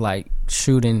Bianca was, like,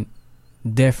 shooting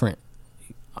different.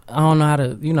 I don't know how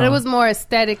to, you know. But it was more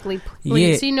aesthetically pleasing.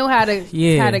 Yeah, she knew how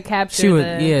to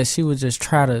capture she would just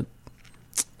try to,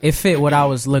 it fit what I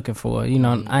was looking for. You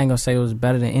know, I ain't gonna say it was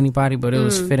better than anybody, but it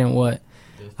was fitting what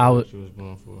I was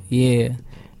going for. Yeah,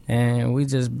 and we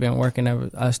just been working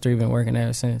us three been working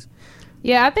ever since.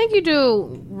 Yeah, I think you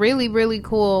do really, really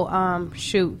cool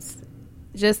shoots,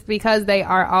 just because they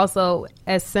are also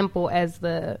as simple as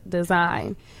the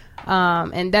design.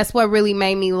 And that's what really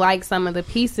made me like some of the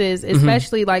pieces,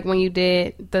 especially like when you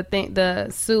did the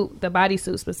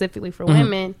bodysuit specifically for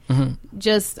women.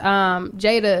 Just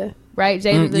Jada, right?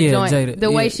 Jada the joint. Jada,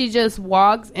 the way she just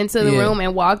walked into the room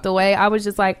and walked away, I was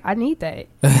just like, I need that,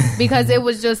 because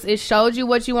it showed you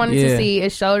what you wanted to see.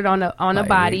 It showed it on a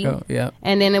body,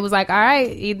 and then it was like, all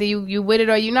right, either you with it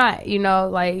or you not. You know,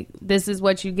 like, this is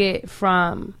what you get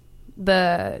from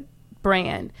the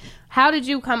brand. How did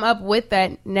you come up with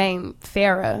that name,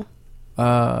 Farrah?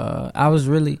 I was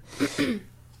like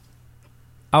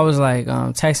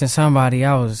texting somebody.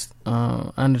 I was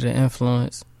under the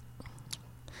influence.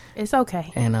 It's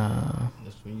okay. And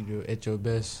that's when you do it at your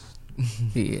best.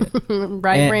 Yeah.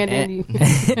 Right, Brandon.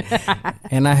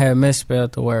 And I had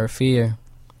misspelled the word fear.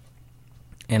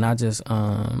 And I just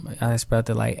I spelled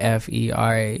it like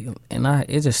F-E-R-A, and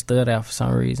it just stood out for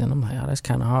some reason. I'm like, oh, that's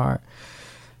kind of hard.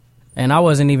 And I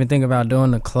wasn't even thinking about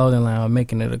doing the clothing line or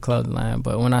making it a clothing line.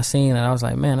 But when I seen it, I was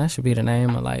like, man, that should be the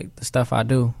name of like the stuff I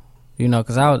do. You know,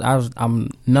 because I'm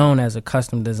known as a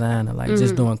custom designer, like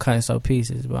just doing cut and sew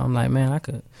pieces. But I'm like, man, I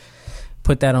could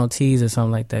put that on tees or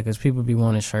something like that, because people be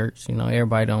wanting shirts. You know,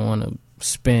 everybody don't want to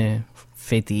spend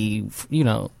 $50, you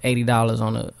know, $80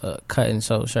 on a cut and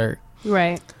sew shirt.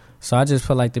 Right. So I just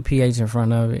put like the PH in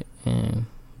front of it, and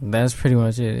that's pretty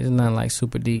much it. It's not like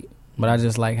super deep. But I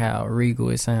just like how regal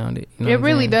it sounded. You know, it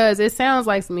really does. It sounds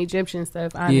like some Egyptian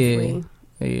stuff, honestly.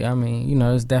 Yeah, I mean, you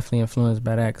know, it's definitely influenced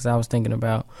by that, because I was thinking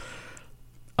about,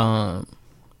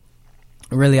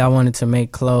 really, I wanted to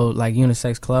make clothes, like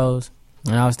unisex clothes,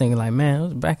 And I was thinking, like, man, it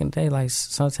was back in the day, like,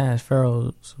 sometimes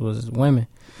pharaohs was women,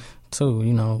 too,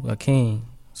 you know, a king.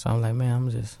 So I'm like, man,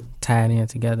 I'm just tied in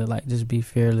together. Like, just be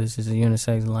fearless. It's a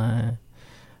unisex line.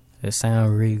 It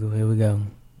sound regal. Here we go.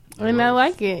 And I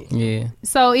like it. Yeah.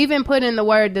 So even putting the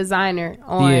word designer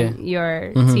on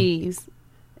your tees,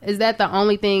 is that the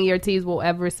only thing your tees will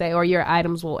ever say or your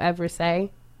items will ever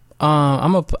say?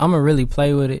 I'm a really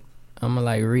play with it. I'm gonna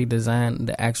like redesign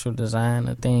the actual design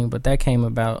of thing, but that came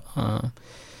about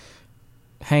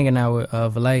hanging out with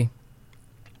Valet,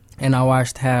 and I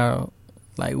watched how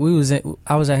like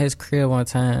I was at his crib one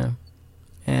time,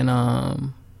 and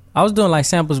I was doing like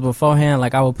samples beforehand.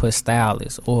 Like I would put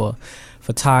stylist or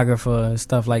photographer and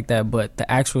stuff like that, but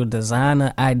the actual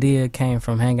designer idea came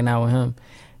from hanging out with him.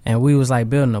 And we was like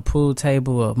building a pool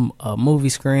table, a movie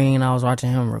screen. I was watching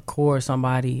him record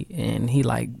somebody, and he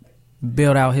like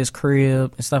built out his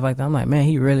crib and stuff like that. I'm like, man,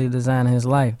 he really designed his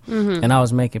life. And I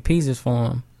was making pieces for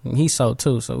him. And he sold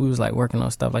too, so we was like working on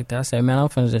stuff like that. I said, man, I'm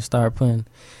finna just start putting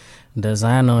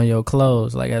design on your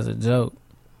clothes, like as a joke.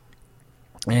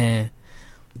 And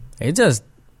it just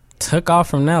took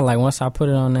off from there. Like once I put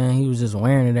it on there, he was just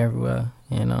wearing it everywhere.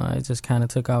 You know, it just kind of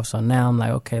took off. So now I'm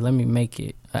like, okay, let me make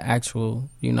it an actual,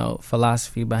 you know,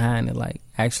 philosophy behind it. Like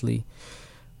actually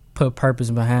put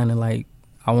purpose behind it. Like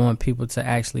I want people to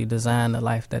actually design the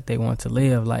life that they want to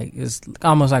live. Like it's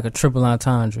almost like a triple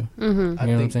entendre. You know I what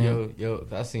I'm think saying?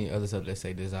 I've seen other stuff that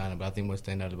say designer, but I think what's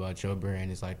stand out about your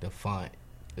brand is like the font.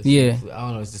 I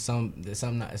don't know. It's just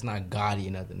it's not gaudy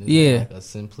or nothing. It's like a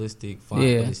simplistic font,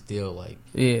 but it's still like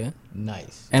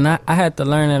nice. And I had to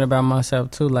learn that about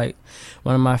myself too. Like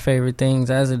one of my favorite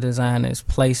things as a designer is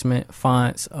placement,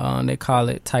 fonts. They call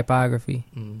it typography,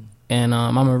 and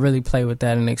I'm gonna really play with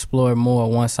that and explore more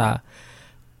once I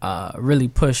really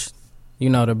push, you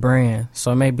know, the brand.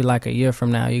 So maybe like a year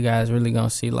from now, you guys really gonna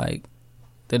see like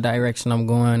the direction I'm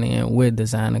going in with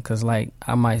designer, because like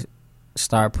I might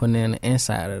start putting in the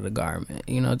inside of the garment,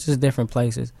 you know, just different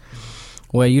places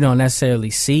where you don't necessarily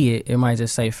see it. It might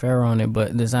just say Pharaoh on it,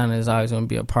 but designer is always going to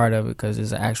be a part of it because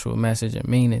there's an actual message and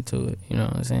meaning to it. You know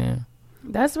what I'm saying?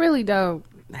 That's really dope.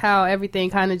 How everything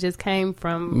kind of just came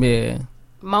from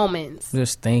moments,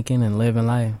 just thinking and living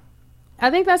life.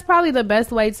 I think that's probably the best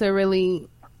way to really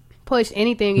push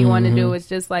anything you want to do. Is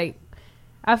just like,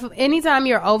 anytime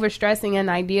you're overstressing an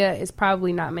idea, it's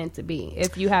probably not meant to be.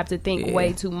 If you have to think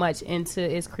way too much into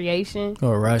its creation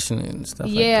or rushing it and stuff.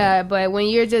 But when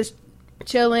you're just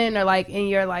chilling or like in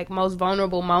your like most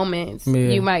vulnerable moments,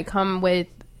 you might come with,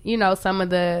 you know, some of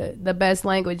the best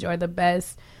language or the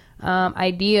best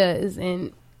ideas,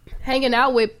 and hanging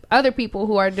out with other people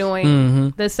who are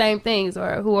doing the same things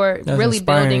or who are really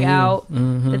building out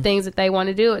the things that they want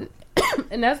to do.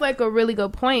 And that's like a really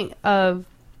good point of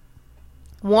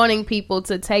wanting people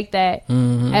to take that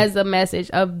as a message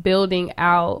of building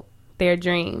out their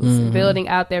dreams, building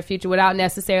out their future, without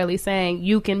necessarily saying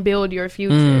you can build your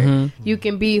future. You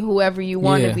can be whoever you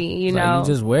want to be, you know. Like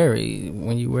you just wear it.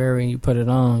 When you wear it and you put it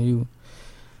on, you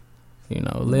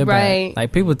know, live by it.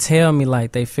 Like people tell me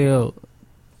like they feel,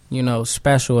 you know,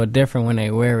 special or different when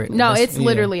they wear it. No, it's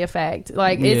literally a fact.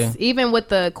 Like it's even with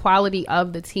the quality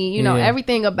of the tee, you know,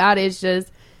 everything about it is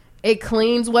just, it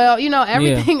cleans well, you know,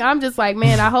 everything. I'm just like,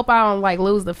 man, I hope I don't like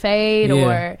lose the fade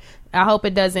or I hope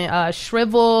it doesn't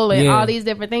shrivel and all these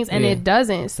different things, and it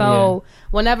doesn't. So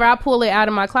whenever I pull it out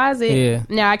of my closet,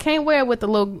 now I can't wear it with the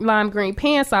little lime green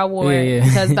pants I wore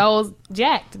because those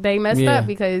jacked, they messed up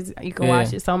because you can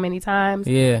wash it so many times.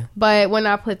 But when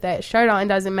I put that shirt on, it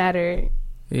doesn't matter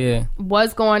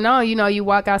what's going on. You know, you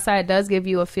walk outside, it does give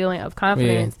you a feeling of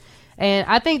confidence. And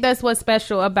I think that's what's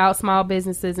special about small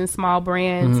businesses and small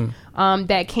brands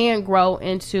that can grow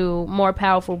into more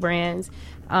powerful brands.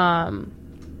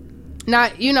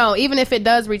 Not, you know, even if it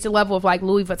does reach a level of like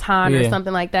Louis Vuitton or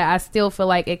something like that, I still feel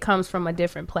like it comes from a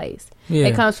different place.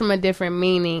 It comes from a different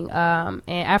meaning. And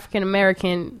African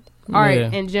American art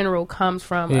in general comes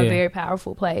from a very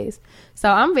powerful place. So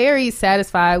I'm very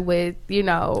satisfied with, you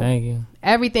know,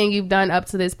 everything you've done up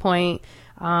to this point.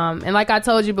 And like I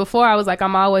told you before, I was like,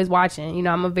 I'm always watching. You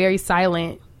know, I'm a very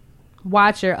silent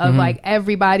watcher of like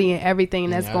everybody and everything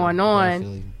that's going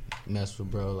on. Mess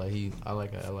with bro, like I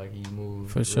like he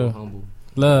moves for sure. Humble.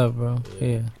 Love, bro.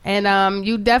 And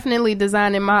you definitely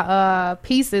designing my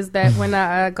pieces that when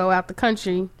I go out the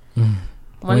country.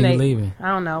 When you leaving? I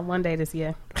don't know. One day this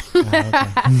year.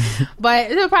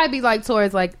 But it'll probably be like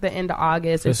towards like the end of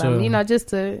August or something. Sure. You know, just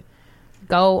to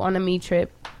go on a me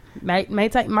trip. Might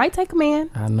take a man.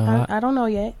 I know. I don't know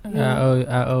yet.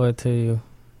 I owe it to you.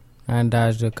 I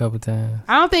dodged you a couple times.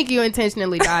 I don't think you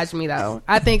intentionally dodged me though.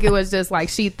 I think it was just like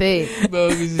she thick. No,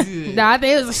 I think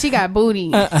it was she got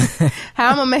booty. How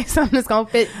I'm gonna make something that's gonna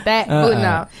fit that booty?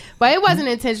 No, but it wasn't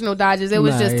intentional dodges. It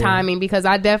was just timing because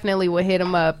I definitely would hit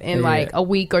him up in like a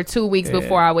week or 2 weeks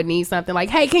before I would need something. Like,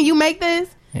 hey, can you make this?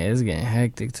 Yeah, it's getting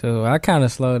hectic too. I kind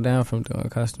of slowed down from doing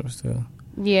customs too.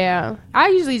 Yeah, I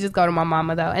usually just go to my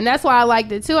mama though, and that's why I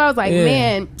liked it too. I was like,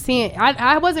 man, seeing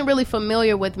I wasn't really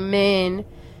familiar with men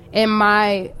in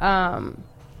my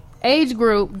age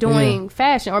group doing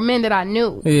fashion, or men that I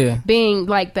knew being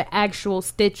like the actual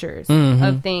stitchers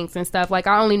of things and stuff. Like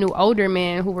I only knew older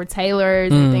men who were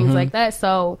tailors and things like that.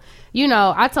 So you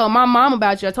know, I told my mom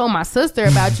about you. I told my sister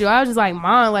about you. I was just like,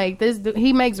 Mom, like this,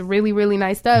 he makes really, really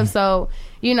nice stuff. So,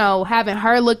 you know, having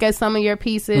her look at some of your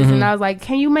pieces, and I was like,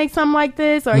 can you make something like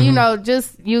this? Or, you know,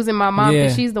 just using my mom,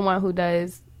 because she's the one who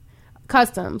does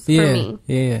customs for me.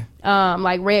 Yeah.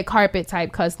 Like red carpet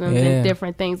type customs and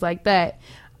different things like that.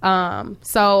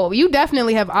 So you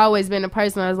definitely have always been a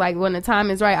person that was like, when the time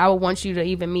is right, I would want you to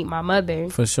even meet my mother.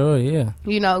 For sure, yeah.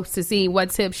 You know, to see what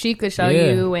tips she could show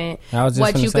you and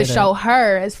what you could show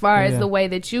her as far as the way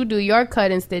that you do your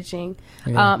cut and stitching.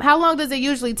 How long does it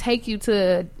usually take you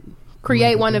to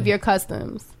create one of your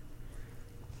customs?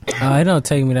 It don't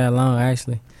take me that long,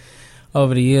 actually.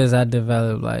 Over the years, I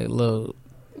developed like little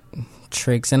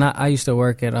tricks, and I used to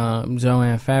work at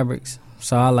Joann Fabrics.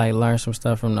 So I like learn some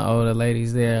stuff from the older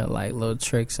ladies there, like little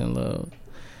tricks and little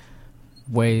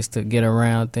ways to get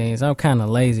around things. I'm kind of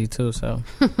lazy too, so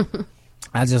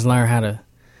I just learned how to,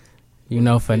 you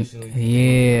know,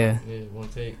 you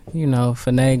know,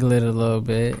 finagle it a little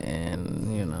bit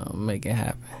and, you know, make it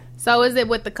happen. So is it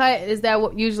with the cut? Is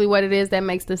that usually what it is that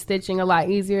makes the stitching a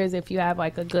lot easier? Is if you have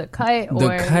like a good cut? Or?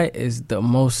 The cut is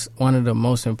one of the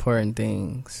most important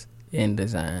things in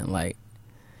design. Like,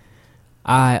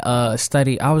 I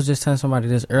was just telling somebody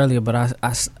this earlier, but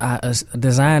I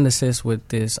design assist with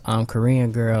this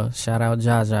Korean girl, shout out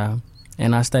Jaja,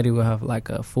 and I studied with her for like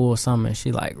a full summer, and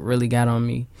she like really got on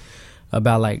me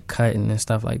about like cutting and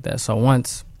stuff like that. So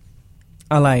once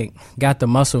I like got the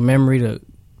muscle memory to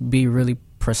be really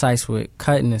precise with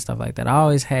cutting and stuff like that, I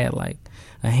always had like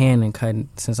a hand in cutting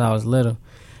since I was little,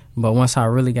 but once I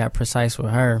really got precise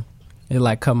with her, it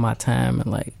like cut my time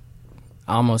in like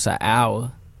almost an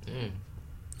hour.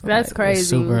 That's like, crazy. It's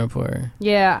super important.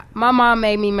 Yeah, my mom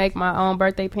made me make my own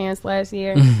birthday pants last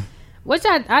year, which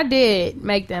I did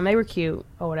make them. They were cute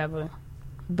or whatever,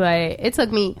 but it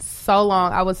took me so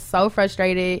long. I was so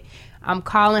frustrated. I'm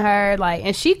calling her like,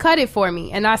 and she cut it for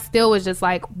me, and I still was just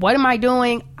like, what am I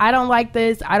doing? I don't like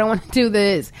this. I don't want to do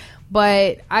this.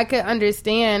 But I could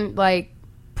understand like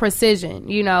precision.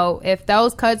 You know, if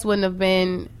those cuts wouldn't have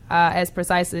been as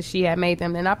precise as she had made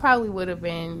them, then I probably would have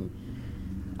been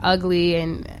ugly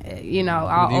and, you know,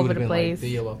 all over the place.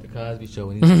 Like Theo off the Cosby Show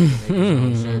when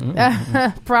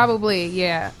he probably,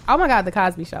 yeah. Oh my God, the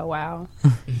Cosby Show! Wow,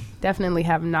 definitely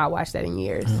have not watched that in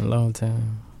years. A long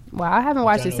time. Wow, I haven't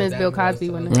watched it since Bill Cosby.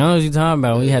 I know what you're talking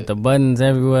about. We had the buttons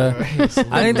everywhere. I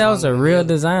think that was a real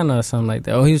designer or something like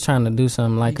that. Oh, he was trying to do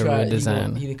something like a real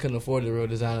designer. He couldn't afford the real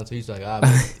designer, so he's like,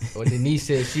 or Denise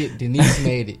said, Denise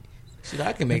made it. She said,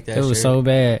 I can make that. It was so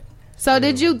bad. So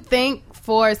did you think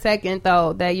for a second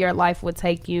though that your life would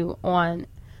take you on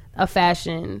a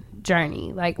fashion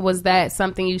journey? Like, was that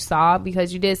something you saw?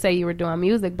 Because you did say you were doing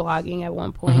music blogging at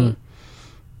one point.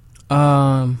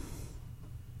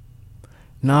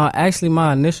 No, actually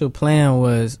my initial plan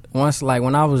was once, like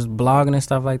when I was blogging and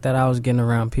stuff like that, I was getting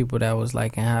around people that was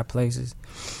like in high places,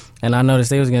 and I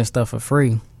noticed they was getting stuff for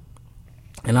free,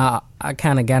 and I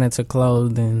kind of got into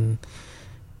clothing.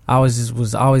 I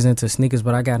was always into sneakers,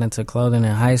 but I got into clothing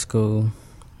in high school,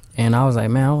 and I was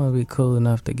like, man, I want to be cool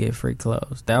enough to get free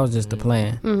clothes. That was just the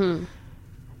plan.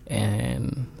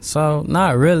 And so,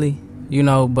 not really, you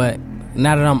know, but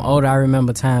now that I'm older, I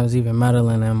remember times even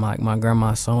meddling in like my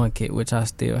grandma's sewing kit, which I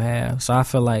still have. So I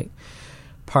feel like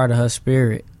part of her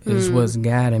spirit is what's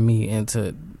guiding me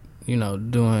into, you know,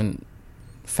 doing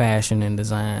fashion and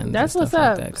design. That's what's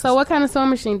up. Like that. So what kind of sewing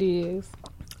machine do you use?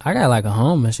 I got like a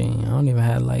home machine. I don't even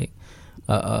have like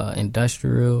a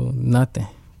industrial, nothing.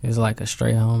 It's like a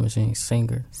straight home machine.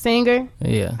 Singer?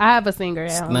 Yeah. I have a Singer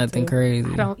at home. Nothing crazy.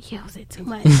 I don't use it too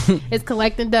much. It's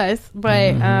collecting dust.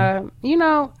 But, you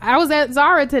know, I was at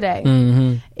Zara today.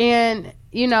 And,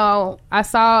 you know, I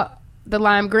saw the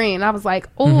lime green. I was like,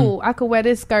 oh, I could wear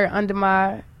this skirt under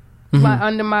my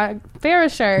under my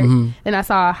Farrah shirt. And I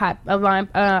saw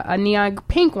a neon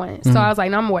pink one. So I was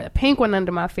like, no, I'm gonna wear the pink one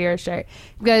under my Farrah shirt.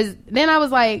 Because then I was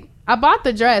like, I bought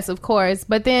the dress, of course,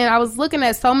 but then I was looking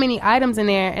at so many items in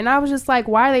there, and I was just like,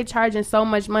 why are they charging so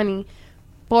much money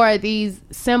for these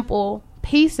simple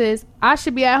pieces. I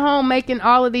should be at home making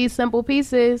all of these simple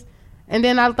pieces. And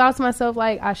then I thought to myself,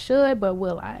 like, I should, but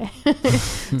will I?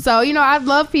 So, you know, I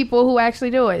love people who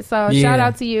actually do it. So shout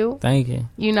out to you. Thank you.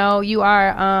 You know, you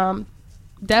are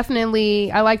definitely,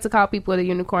 I like to call people the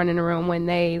unicorn in the room when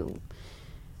they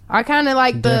are kind of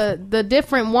like the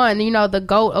different one, you know, the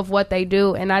GOAT of what they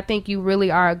do. And I think you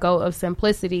really are a GOAT of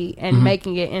simplicity and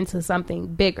making it into something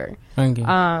bigger. Thank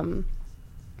you.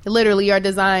 Literally, your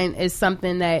design is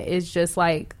something that is just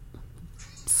like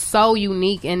so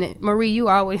unique. And Marie, you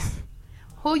always...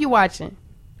 Who you watching?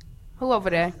 Who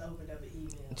over there?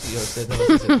 She said that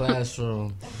was a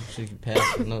classroom. She can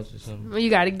pass the notes or something. You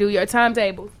got to do your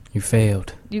timetable. You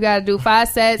failed. You got to do 5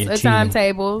 sets You're of cheating.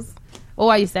 timetables. Oh,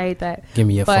 I used to hate that. Give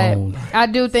me your phone. I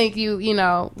do think you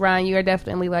know, Ryan, you are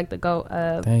definitely like the GOAT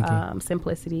of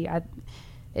simplicity.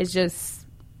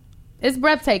 It's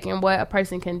breathtaking what a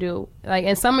person can do. Like,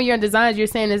 and some of your designs you're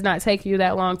saying is not taking you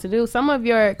that long to do. Some of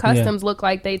your customs look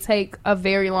like they take a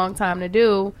very long time to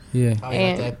do. Yeah. Oh,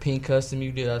 and like that pink custom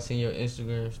you did, I seen your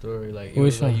Instagram story. Like, it Which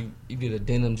was like one? you did a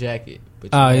denim jacket,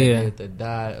 but you had the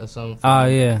dye or something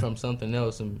from something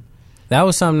else. And that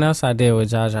was something else I did with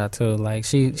Jaja too. Like,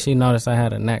 she noticed I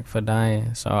had a knack for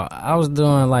dyeing. So I was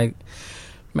doing like,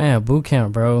 man, boot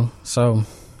camp, bro. So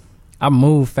I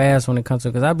move fast when it comes to,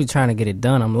 because I be trying to get it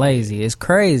done. I'm lazy. It's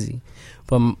crazy.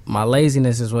 But my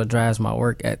laziness is what drives my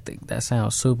work ethic. That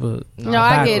sounds super. No,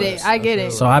 I get it. I get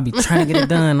it. So I be trying to get it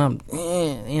done. I'm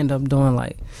end up doing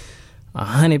like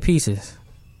 100 pieces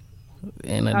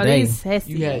in a day.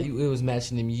 It was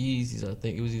matching them Yeezys. I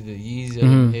think it was either Yeezys or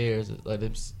them hairs, like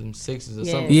them sixes or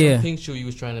something. Yeah. Some pink shoe you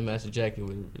was trying to match the jacket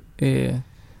with. Yeah.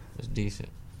 It's decent.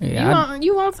 Yeah,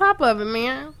 you on top of it,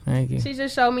 man. Thank you. She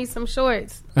just showed me some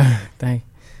shorts. Thank you.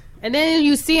 And then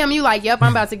you see him, you like, yep,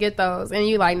 I'm about to get those. And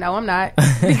you like, no, I'm not.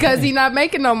 Because he's not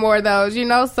making no more of those, you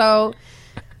know? So,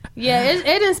 yeah,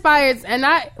 it inspires. And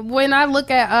when I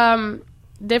look at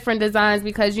different designs,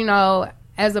 because, you know,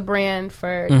 as a brand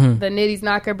for the Nitty's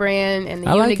Knocker brand and the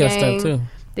I Unigang. like your stuff, too.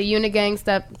 The Unigang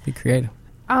stuff. Be creative.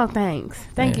 Oh, thanks.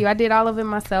 Thank you. I did all of it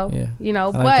myself. Yeah. You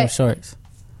know, I like them shorts.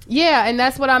 Yeah, and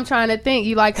that's what I'm trying to think.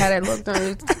 You like how that looked on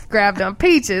you. Grab them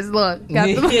peaches. Look. Got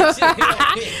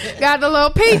the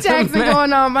little peach accent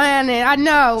going on behind it. I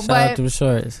know. Shout but out to the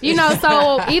shorts. You know,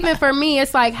 so even for me,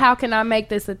 it's like, how can I make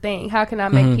this a thing? How can I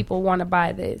make people want to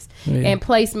buy this? Yeah. And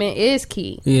placement is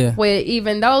key. Yeah. With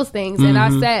even those things. And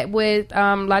I sat with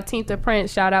Latinta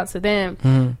Prince, shout out to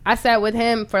them. I sat with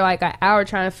him for like an hour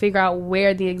trying to figure out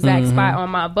where the exact spot on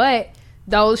my butt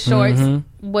those shorts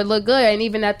would look good. And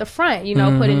even at the front, you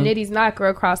know, putting Nitty's Knocker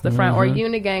across the front or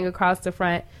Unigang across the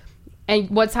front, and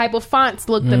what type of fonts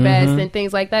look the best and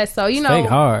things like that. So, you know,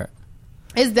 hard.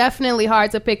 It's definitely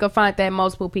hard to pick a font that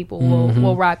multiple people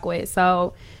will rock with.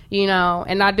 So, you know,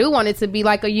 and I do want it to be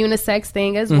like a unisex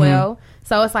thing as well.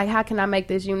 So it's like, how can I make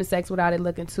this unisex without it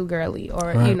looking too girly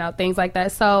or, you know, things like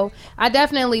that. So I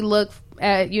definitely look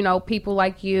at, you know, people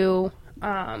like you.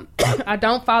 I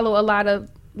don't follow a lot of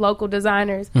local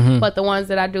designers, but the ones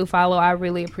that I do follow, I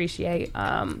really appreciate.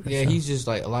 He's just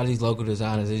like, a lot of these local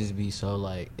designers, they just be so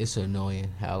like, it's annoying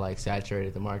how like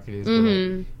saturated the market is. But,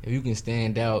 like, if you can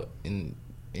stand out and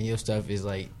your stuff is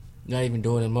like not even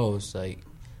doing the most, like,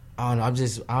 I don't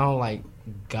know, I don't like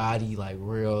gaudy, like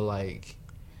real like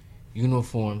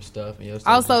uniform stuff, and your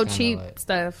stuff also cheap like,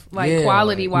 stuff, like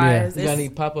quality wise. You got any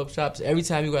pop-up shops? Every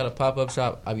time you got a pop-up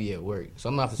shop, I be at work, so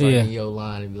I'm not for starting in your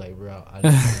line and be like, bro, I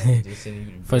just send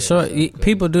you for sure.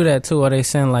 People do that too, or they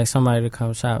send like somebody to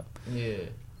come shop. Yeah.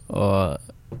 Or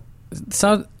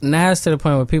so now it's to the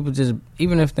point where people just,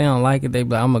 even if they don't like it, they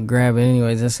be like, I'm gonna grab it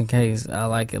anyway just in case I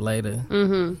like it later.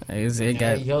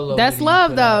 That's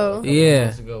love though.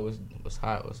 Yeah. Was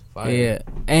hot, was fire. Yeah,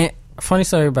 and funny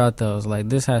story about those. Like,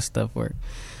 this how stuff work.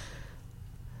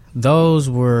 Those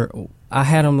were, I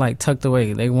had them like tucked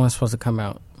away. They weren't supposed to come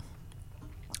out,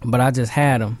 but I just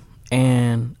had them,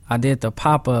 and I did the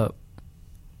pop up,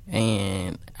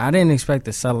 and I didn't expect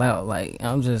to sell out. Like,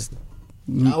 I'm just.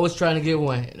 I was trying to get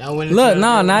one. Look,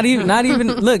 no, not even.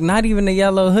 Look, not even the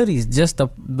yellow hoodies. Just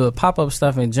the pop up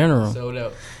stuff in general. Sold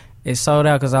out. It sold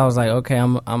out because I was like, okay,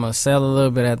 I'm gonna sell a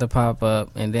little bit at the pop up,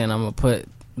 and then I'm gonna put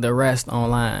the rest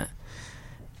online.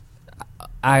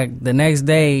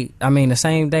 The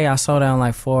same day, I sold out in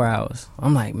like 4 hours.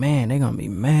 I'm like, man, they gonna be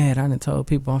mad. I done told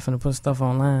people I'm finna put stuff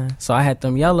online. So I had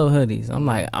them yellow hoodies. I'm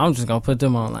like, I'm just gonna put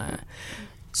them online.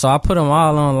 So I put them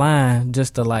all online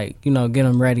just to like, you know, get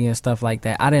them ready and stuff like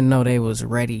that. I didn't know they was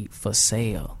ready for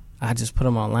sale. I just put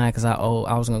them online because I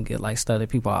was gonna get like stuff that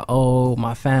people I owe,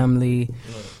 my family.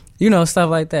 You know, stuff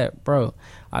like that, bro.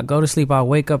 I go to sleep, I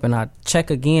wake up, and I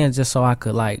check again just so I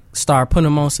could, like, start putting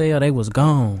them on sale. They was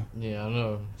gone. Yeah, I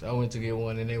know. I went to get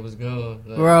one, and they was gone.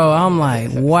 Like, bro, I'm like,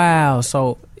 wow.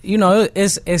 So, you know,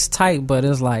 it's tight, but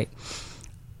it's like,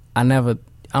 I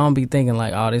don't be thinking,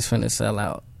 like, oh, this finna sell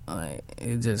out. Like,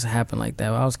 it just happened like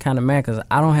that. I was kind of mad because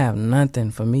I don't have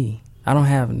nothing for me. I don't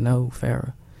have no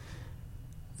Farrah.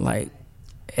 Like,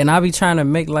 and I be trying to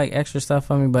make, like, extra stuff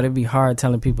for me, but it be hard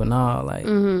telling people, no, like,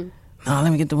 no,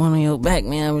 let me get the one on your back,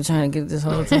 man. I've been trying to get this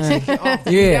whole time.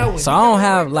 Yeah. So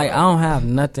I don't have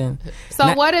nothing.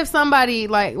 So what if somebody,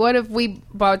 like, what if we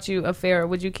bought you a Farrah?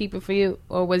 Would you keep it for you,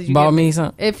 or would you bought me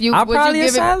something? If you, I would probably you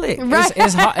give sell it. Right.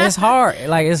 It's hard.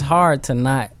 Like, it's hard to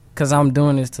not, because I'm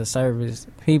doing this to service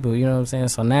people. You know what I'm saying?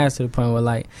 So now it's to the point where,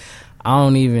 like,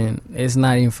 it's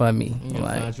not even for me. You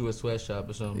like, find you a sweatshop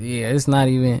or something. Yeah, it's not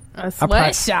even a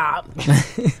sweatshop.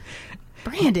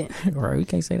 Brandon, right? We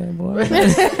can't say that, boy.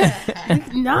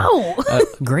 No,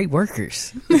 great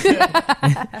workers.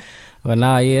 But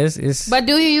nah, yeah, it's. But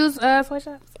do you use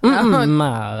sweatshops? Nah, I'm the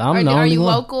only one. Are you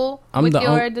local with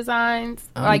your designs,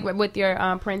 like with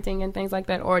your printing and things like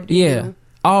that, or do you?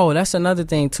 Oh, that's another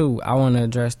thing too. I want to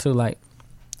address too. Like,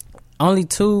 only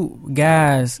 2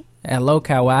 guys at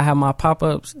LoCal where I have my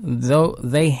pop-ups. Though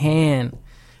they hand,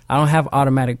 I don't have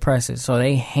automatic presses, so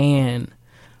they hand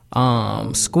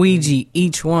squeegee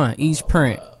each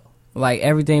print. Like,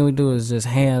 everything we do is just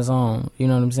hands on. You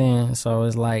know what I'm saying? So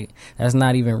it's like, that's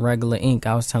not even regular ink.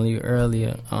 I was telling you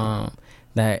earlier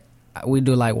that we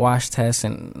do like wash tests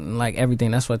and like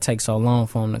everything. That's what takes so long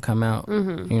for them to come out. You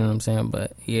know what I'm saying?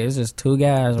 But yeah, it's just 2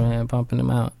 guys, man, pumping them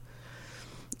out.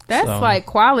 That's like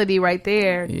quality right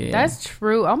there. Yeah. That's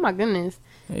true. Oh my goodness.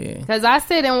 Yeah. Because I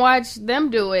sit and watch them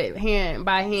do it hand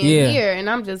by hand here, and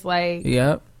I'm just like,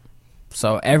 yep.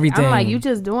 So everything. I'm like, you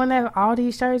just doing that? All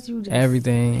these shirts, you just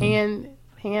everything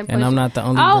hand. And I'm not the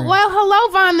only. Oh, well,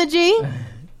 hello, Von the G.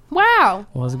 Wow.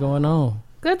 What's going on?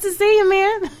 Good to see you,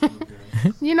 man.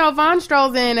 You know, Von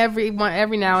strolls in every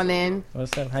now and then.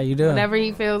 What's up? How you doing? Whenever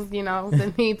he feels, you know,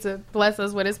 the need to bless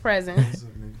us with his presence.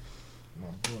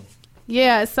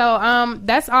 Yeah, so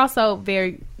that's also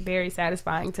very, very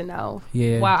satisfying to know.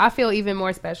 Yeah. Wow, I feel even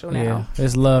more special now. Yeah,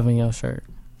 there's love in your shirt.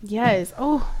 Yes.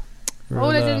 Oh,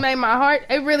 that just made my heart.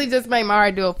 It really just made my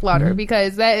heart do a flutter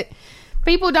because that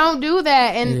people don't do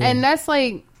that, and that's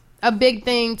like a big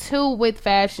thing too with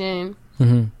fashion.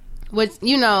 Which,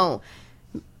 you know,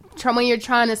 when you're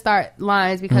trying to start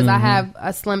lines, because I have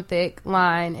a slim thick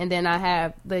line and then I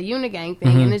have the Unigang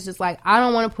thing, and it's just like I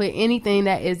don't want to put anything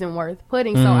that isn't worth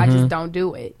putting, so I just don't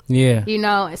do it. Yeah, you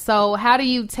know. So how do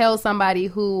you tell somebody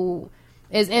who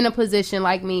is in a position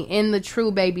like me, in the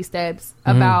true baby steps,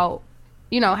 about,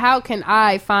 you know, how can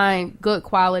I find good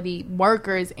quality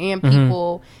workers and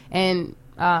people and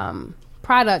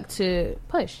product to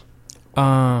push?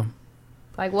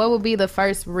 Like, what would be the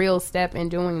first real step in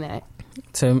doing that?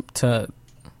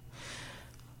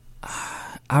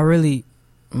 I really,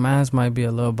 mine might be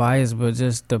a little biased, but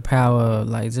just the power of,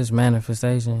 like, just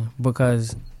manifestation.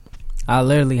 Because I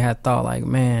literally had thought, like,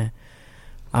 man,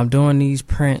 I'm doing these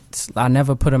prints. I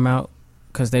never put them out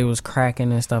because they was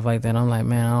cracking and stuff like that. I'm like,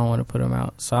 man, I don't want to put them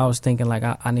out. So I was thinking, like,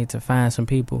 I need to find some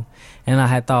people. And I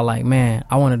had thought, like, man,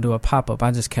 I want to do a pop-up.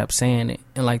 I just kept saying it.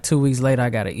 And, like, 2 weeks later, I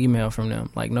got an email from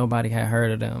them. Like, nobody had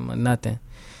heard of them or nothing.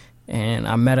 And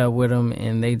I met up with them,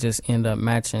 and they just end up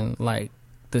matching, like,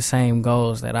 the same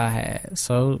goals that I had.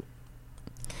 So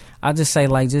I just say,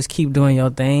 like, just keep doing your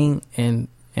thing and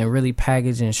really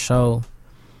package and show,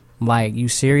 like, you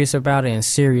serious about it, and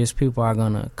serious people are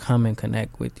going to come and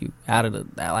connect with you out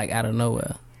of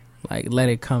nowhere. Like, let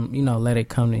it come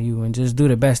to you, and just do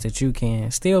the best that you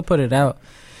can. Still put it out,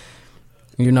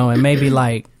 you know, and maybe,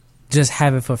 like, just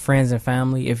have it for friends and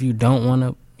family if you don't want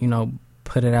to, you know,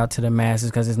 put it out to the masses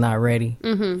because it's not ready.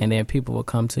 And then people will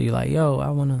come to you like, yo,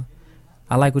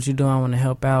 I like what you're doing. I want to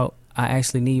help out. I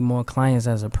actually need more clients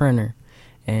as a printer,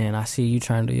 and I see you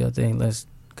trying to do your thing. Let's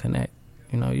connect.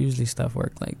 You know, usually stuff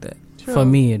work like that. True. For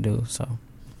me, it do. So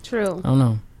true. I don't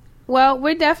know. Well,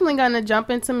 we're definitely gonna jump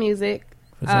into music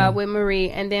with Marie,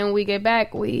 and then when we get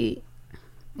back, we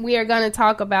are gonna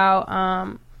talk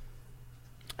about.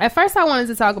 At first, I wanted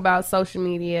to talk about social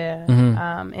media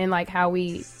and like how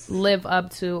we live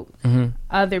up to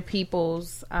other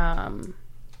people's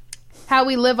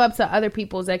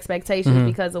expectations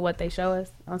because of what they show us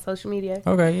on social media.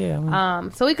 Okay, yeah.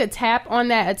 So we could tap on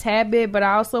that a tad bit, but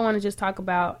I also want to just talk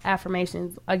about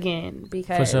affirmations again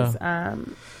because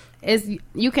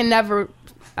you can never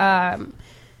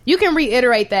you can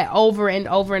reiterate that over and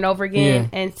over and over again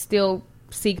and still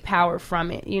seek power from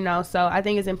it, you know. So I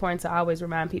think it's important to always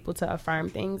remind people to affirm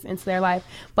things into their life.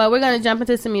 But we're going to jump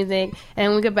into some music, and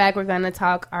when we get back, we're going to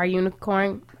talk our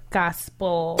unicorn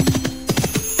gospel.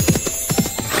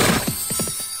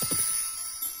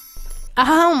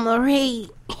 Oh, Marie.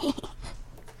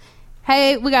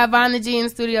 Hey, we got Von the G in the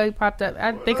studio. He popped up.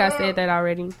 I think I said that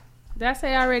already. Did I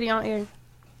say already on air?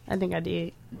 I think I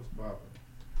did.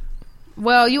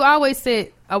 Well, you always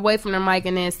sit away from the mic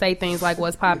and then say things like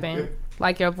what's popping.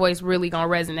 Like your voice really going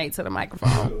to resonate to the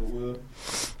microphone.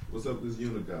 What's up with this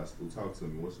Unigospel? Talk to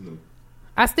me. What's new?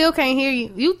 I still can't hear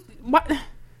you. You what?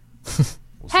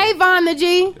 Hey, Von the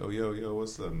G. Yo,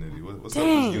 what's up, Nitty? What's up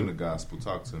with this Unigospel?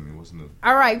 Talk to me. What's new?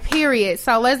 All right, period.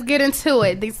 So let's get into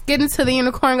it. Let's get into the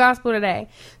Unicorn Gospel today.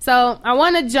 So I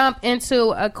want to jump into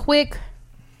a quick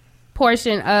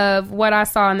portion of what I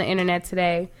saw on the internet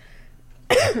today.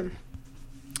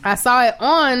 I saw it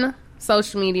on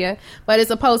social media, but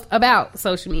it's a post about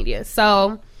social media.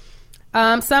 So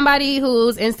somebody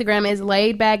whose Instagram is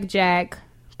Laidback Jack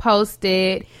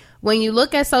posted, when you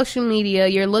look at social media,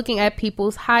 you're looking at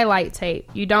people's highlight tape.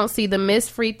 You don't see the missed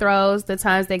free throws, the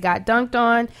times they got dunked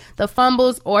on, the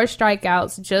fumbles or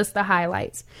strikeouts, just the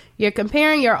highlights. You're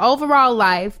comparing your overall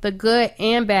life, the good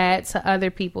and bad, to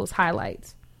other people's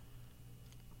highlights.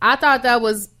 I thought that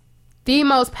was the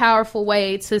most powerful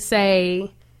way to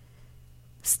say,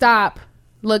 stop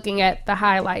looking at the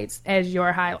highlights as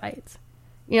your highlights.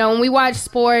 You know, when we watch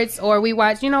sports or we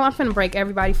watch, I'm finna break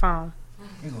everybody's phone.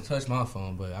 You're going to touch my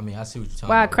phone, but I mean, I see what you're talking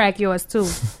about. Why I crack yours too?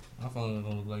 My phone is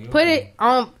going to look like yours. Put it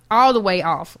on all the way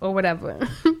off or whatever.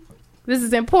 This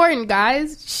is important,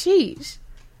 guys. Sheesh.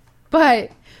 But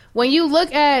when you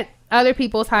look at other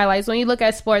people's highlights, when you look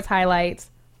at sports highlights,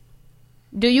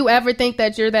 do you ever think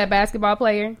that you're that basketball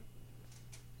player?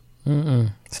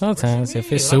 Sometimes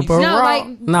if it's super raw.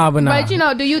 But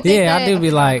do you think I do be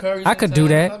like, I could do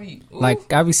that.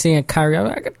 Like, I be seeing Kyrie,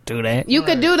 I could do that. You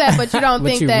could do that, but you don't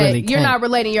think that really you're not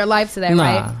relating your life to that,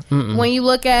 right? When you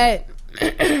look at,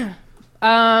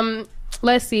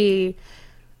 let's see,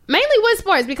 mainly with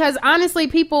sports, because honestly,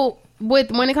 people,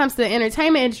 when it comes to the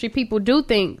entertainment industry, people do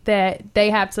think that they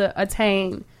have to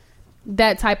attain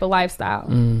that type of lifestyle.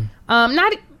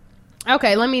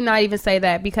 Okay, let me not even say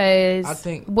that, because I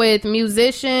think with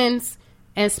musicians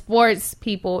and sports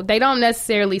people, they don't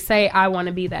necessarily say, I want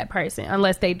to be that person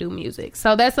unless they do music.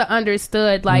 So that's an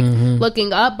understood,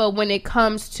 looking up. But when it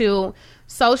comes to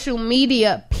social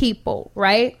media people,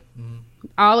 right?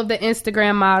 All of the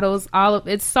Instagram models,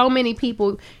 it's so many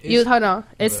people.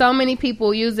 It's so many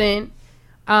people using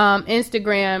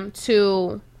Instagram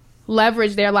to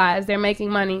leverage their lives. They're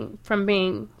making money from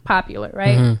being popular,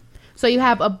 right? So you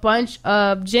have a bunch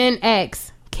of Gen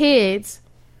X kids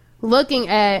looking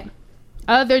at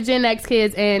other Gen X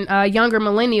kids and younger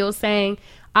millennials saying,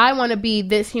 I want to be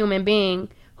this human being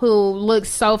who looks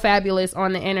so fabulous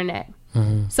on the internet.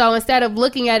 So instead of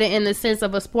looking at it in the sense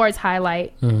of a sports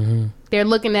highlight, they're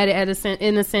looking at it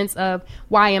in the sense of,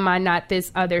 why am I not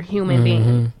this other human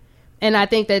being? And I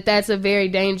think that that's a very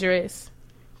dangerous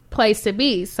place to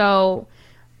be. So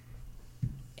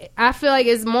I feel like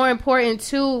it's more important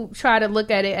to try to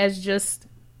look at it as just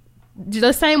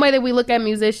the same way that we look at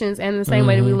musicians and the same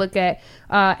way that we look at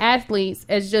athletes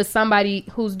as just somebody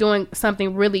who's doing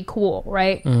something really cool,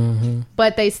 right?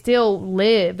 But they still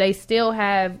live. They still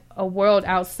have a world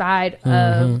outside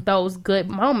of those good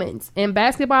moments. In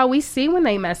basketball, we see when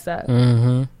they mess up,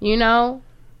 you know?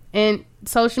 And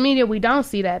social media, we don't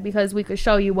see that because we could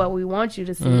show you what we want you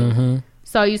to see.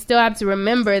 So you still have to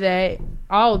remember that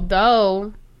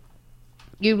although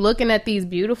you're looking at these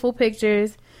beautiful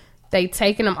pictures, they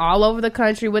taking them all over the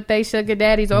country with their sugar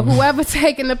daddies or whoever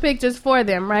taking the pictures for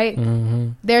them, right?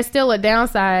 There's still a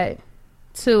downside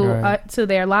to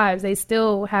their lives. They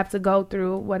still have to go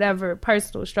through whatever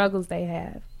personal struggles they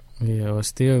have. Yeah, we're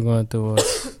still going through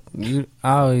it.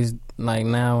 I always, like,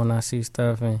 now when I see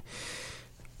stuff and,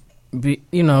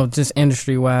 just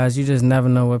industry-wise, you just never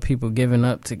know what people giving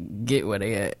up to get where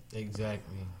they at.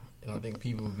 Exactly. And I think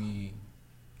people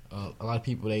a lot of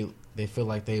people, they feel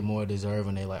like they more deserve,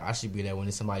 and they like, I should be there when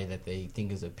it's somebody that they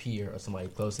think is a peer or somebody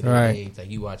close to their age, like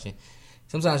you watching.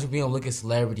 Sometimes we don't look at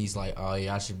celebrities like, oh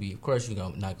yeah, I should be. Of course, you're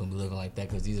not gonna be living like that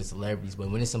because these are celebrities. But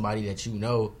when it's somebody that you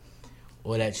know,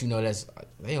 or that you know that's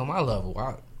they on my level,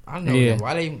 I know them.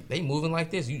 Why they moving like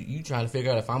this? You trying to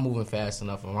figure out if I'm moving fast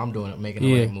enough, or if I'm making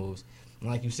the right moves. And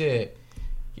like you said,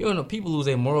 you don't know, people lose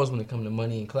their morals when it comes to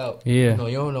money and clout. You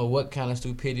don't know what kind of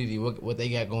stupidity, what they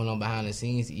got going on behind the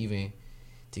scenes, even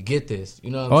to get this.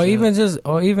 You know what I'm Or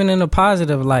saying? even in the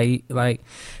positive, like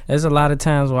there's a lot of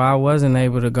times where I wasn't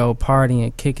able to go party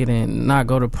and kick it and not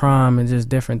go to prom and just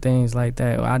different things like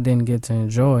that. I didn't get to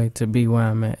enjoy to be where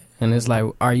I'm at. And it's like,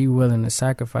 are you willing to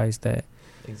sacrifice that?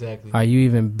 Exactly. Are you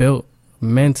even built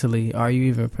mentally? Are you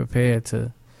even prepared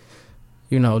to,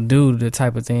 do the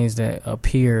type of things that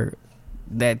appear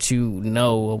that you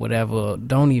know or whatever,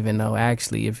 don't even know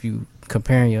actually if you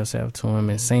comparing yourself to them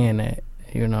and saying that,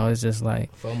 it's just like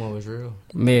FOMO is real.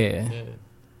 Yeah.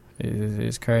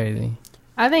 It's crazy.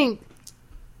 I think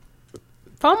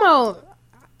FOMO,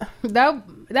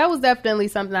 that was definitely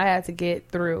something I had to get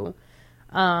through.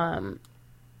 And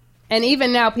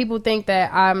even now people think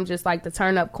that I'm just like the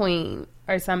turn up queen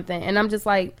or something. And I'm just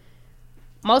like,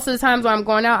 most of the times when I'm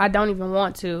going out, I don't even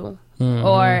want to.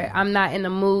 Or I'm not in the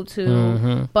mood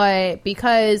to, but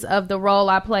because of the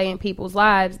role I play in people's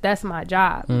lives, that's my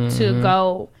job to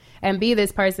go and be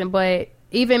this person. But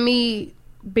even me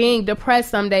being depressed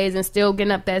some days and still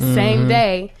getting up that same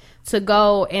day to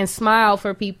go and smile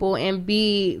for people and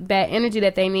be that energy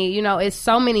that they need, it's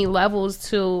so many levels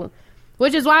to,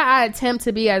 which is why I attempt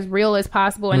to be as real as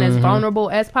possible and as vulnerable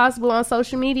as possible on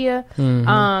social media.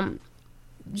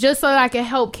 Just so that I can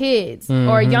help kids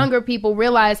or younger people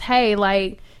realize, hey,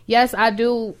 like, yes, I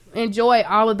do enjoy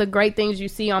all of the great things you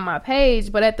see on my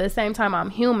page, but at the same time, I'm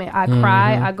human. I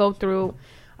cry. I go through,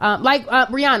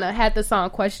 Rihanna had the song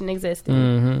Question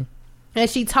Existing. And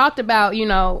she talked about,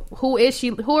 who is she?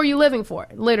 Who are you living for?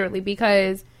 Literally,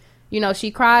 because,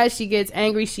 she cries, she gets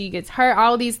angry, she gets hurt,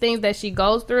 all these things that she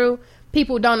goes through.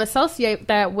 People don't associate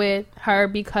that with her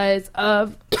because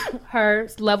of her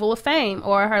level of fame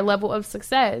or her level of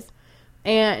success.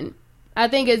 And I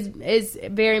think it's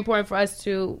very important for us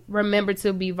to remember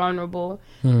to be vulnerable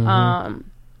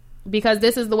because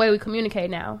this is the way we communicate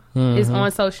now is on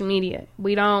social media.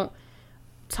 We don't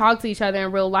talk to each other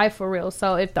in real life for real.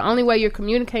 So if the only way you're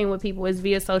communicating with people is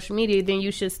via social media, then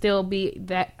you should still be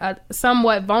that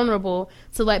somewhat vulnerable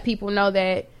to let people know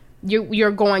that you're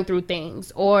going through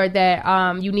things or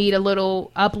that you need a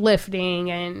little uplifting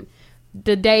and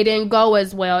the day didn't go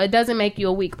as well. It doesn't make you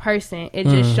a weak person. It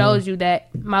just shows you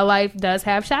that my life does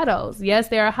have shadows. Yes,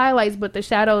 there are highlights, but the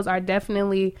shadows are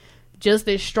definitely just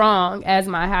as strong as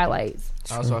my highlights.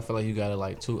 Also, I feel like you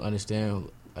gotta to understand,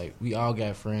 we all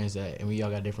got friends and we all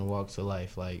got different walks of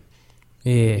life.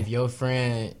 If your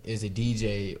friend is a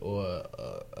DJ or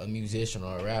a musician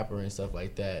or a rapper and stuff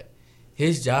like that,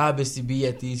 his job is to be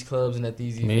at these clubs and at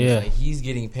these events. He's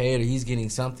getting paid or he's getting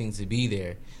something to be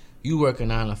there. You work a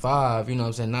 9 to 5, you know what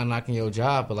I'm saying? Not knocking your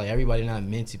job, but everybody not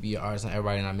meant to be an artist and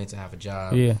everybody not meant to have a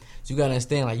job. Yeah. So you gotta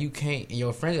understand, you can't, and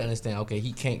your friends understand, okay,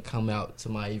 he can't come out to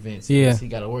my events because he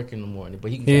gotta work in the morning,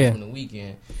 but he can come on the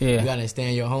weekend. Yeah. You gotta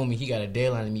understand your homie, he got a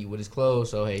deadline to meet with his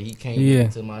clothes, so hey, he can't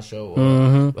get to my show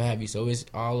or what have you. So it's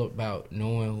all about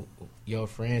knowing your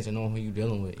friends and knowing who you're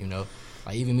dealing with,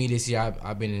 even me this year,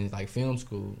 I've been in film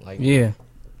school.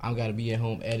 I gotta be at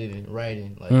home editing,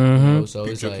 writing, so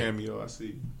it's your cameo, I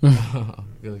see.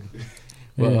 Good.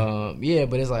 But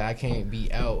but it's I can't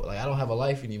be out. I don't have a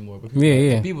life anymore. But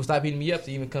people stop hitting me up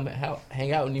to even come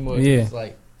hang out anymore. It's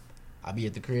I be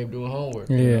at the crib doing homework.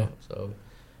 So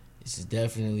it's just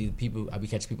definitely people. I be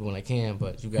catching people when I can,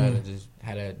 but you gotta just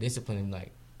have that discipline.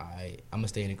 I'm gonna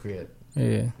stay in the crib.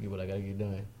 Yeah, get what I gotta get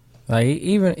done.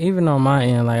 Even on my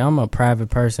end, I'm a private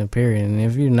person, period. And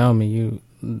if you know me,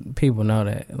 people know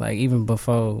that. Even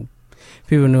before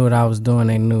people knew what I was doing,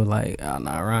 they knew I'm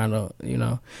not Rondo,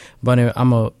 But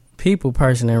I'm a people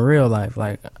person in real life.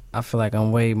 I feel like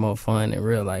I'm way more fun in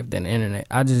real life than the internet.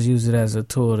 I just use it as a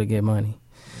tool to get money.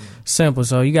 Simple.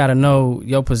 So you got to know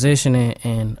your position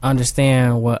and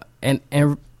understand what. And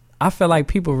I feel like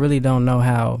people really don't know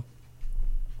how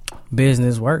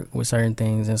business work with certain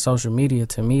things, and social media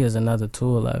to me is another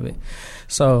tool of it.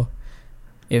 So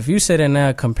if you sit in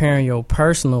there comparing your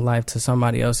personal life to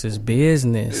somebody else's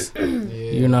business,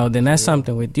 then that's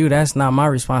something with you. That's not my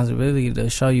responsibility to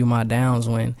show you my downs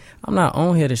when I'm not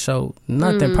on here to show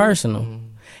nothing personal.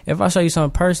 If I show you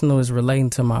something personal, it's relating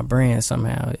to my brand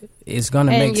somehow. It's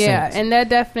gonna make sense. And that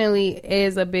definitely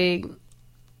is a big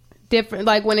different,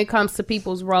 when it comes to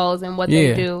people's roles and what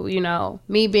they do.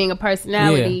 Me being a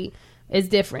personality is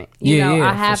different.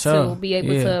 I have to be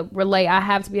able to relate. I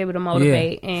have to be able to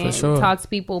motivate and talk to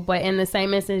people. But in the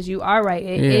same instance, you are right.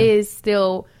 It is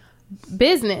still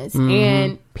business.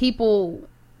 And people,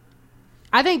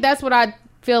 I think that's what I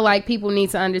feel like people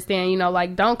need to understand.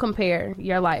 Don't compare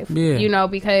your life.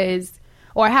 Because,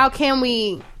 or how can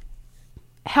we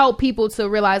help people to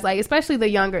realize, especially the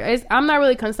younger. I'm not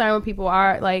really concerned when people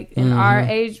are in our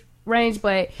age range,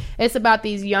 but it's about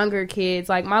these younger kids.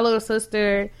 My little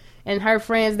sister and her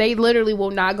friends, they literally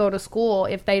will not go to school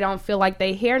if they don't feel like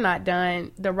their hair not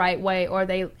done the right way, or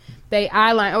they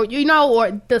eyeliner, or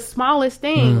or the smallest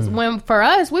things. When for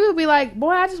us, we would be like, boy,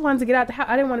 I just wanted to get out the house.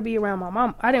 I didn't want to be around my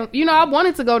mom. I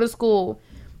wanted to go to school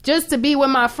just to be with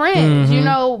my friends.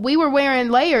 We were wearing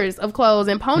layers of clothes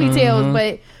and ponytails,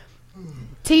 but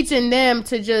teaching them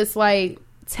to just like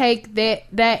take that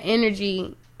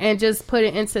energy and just put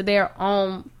it into their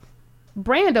own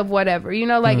brand of whatever,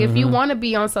 if you want to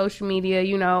be on social media,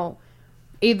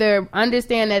 either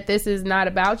understand that this is not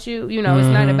about you, it's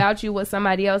not about you what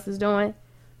somebody else is doing.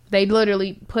 They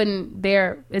literally putting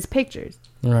it's pictures.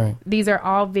 Right. These are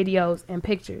all videos and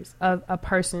pictures of a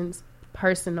person's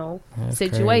personal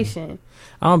situation. Crazy.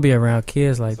 I don't be around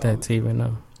kids like that to even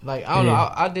know. Like, I don't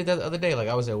know. I did that the other day. Like,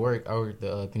 I was at work. I worked at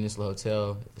the Peninsula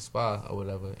Hotel, the spa or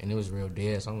whatever, and it was real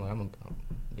dead. So I'm like,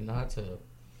 I tell.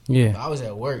 Yeah. But I was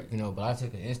at work, but I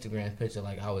took an Instagram picture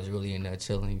like I was really in there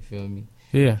chilling. You feel me?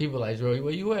 Yeah. People like, Joey,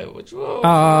 where you at? What you on?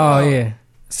 Oh yeah.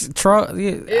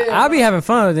 I be having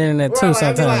fun with the internet too. Like,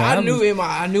 sometimes I knew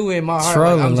in my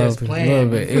heart, like, I'm just playing. A little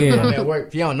bit, yeah. I'm at work.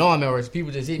 If you don't know I'm at work,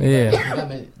 people just hit me. Yeah. Like,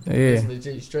 I'm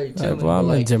legit straight chilling. Boy, I'm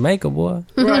in Jamaica, boy.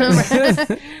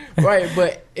 Right. Right,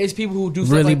 but it's people who do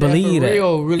stuff really like believe that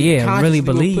for real, really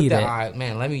believe that.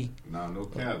 Man, let me. Nah, no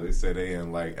cap. They say they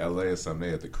in like LA or something.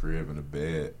 They at the crib in the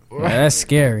bed. Right. That's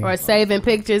scary. Or saving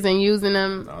pictures and using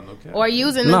them, no cap. or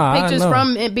using the pictures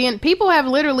from it being. People have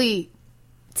literally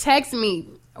text me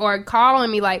or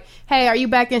calling me like, "Hey, are you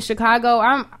back in Chicago?"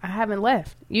 I haven't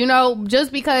left.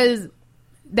 Just because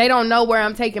they don't know where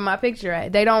I'm taking my picture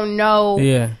at. They don't know.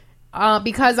 Yeah.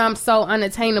 Because I'm so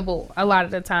unattainable a lot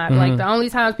of the time. Like, the only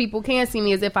times people can see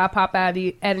me is if I pop out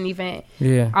at an event.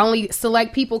 Yeah. Only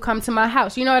select people come to my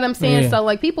house. You know what I'm saying? Yeah. So,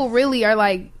 like, people really are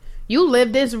like, you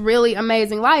live this really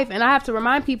amazing life. And I have to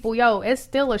remind people, it's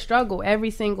still a struggle every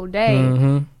single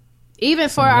day. Even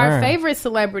for our favorite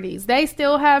celebrities, they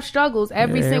still have struggles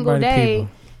every single day.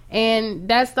 And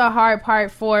that's the hard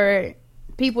part for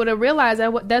people to realize.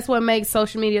 That's what makes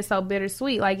social media so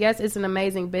bittersweet. Like, yes, it's an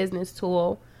amazing business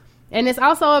tool. And it's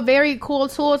also a very cool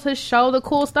tool to show the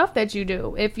cool stuff that you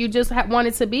do. If you just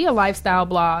wanted to be a lifestyle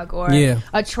blog or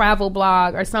a travel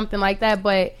blog or something like that.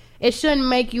 But it shouldn't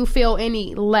make you feel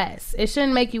any less. It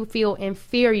shouldn't make you feel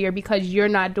inferior because you're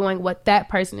not doing what that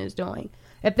person is doing.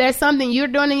 If there's something you're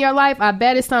doing in your life, I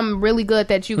bet it's something really good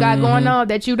that you got going on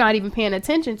that you're not even paying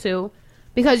attention to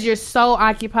because you're so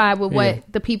occupied with what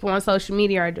the people on social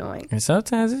media are doing. And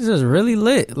sometimes it's just really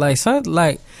lit.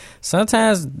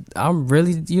 Sometimes I'm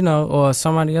really, or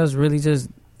somebody else really just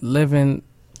living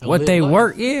what they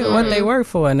work, what they work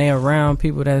for, and they're around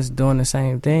people that's doing the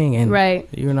same thing, and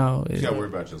you gotta worry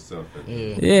about yourself. At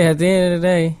the end of the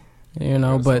day,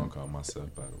 but call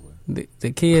myself, by the way.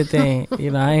 The kid thing,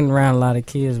 I ain't around a lot of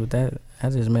kids with that. I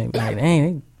just make like,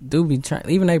 dang, they do be trying.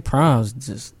 Even they proms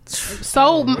just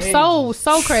so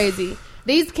crazy.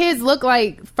 These kids look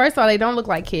like. First of all, they don't look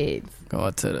like kids.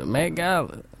 Going to the Met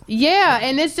Gala. Yeah,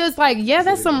 and it's just like,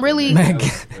 that's some really,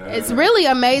 it's really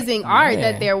amazing art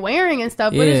that they're wearing and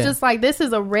stuff, but it's just like, this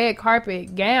is a red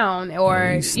carpet gown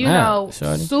or,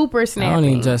 super snappy. I don't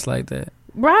even dress like that.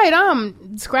 Right,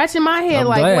 I'm scratching my head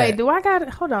glad. Wait, do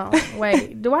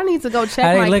I need to go check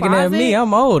How my they looking closet? at me?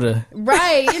 I'm older.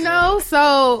 Right,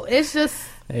 so it's just.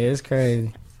 It's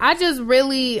crazy. I just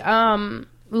really,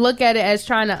 look at it as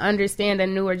trying to understand a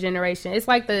newer generation. It's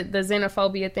like the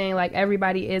xenophobia thing. Like,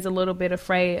 everybody is a little bit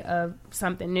afraid of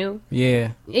something new.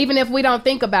 Yeah. Even if we don't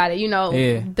think about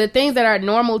it, the things that are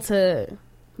normal to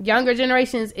younger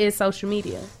generations is social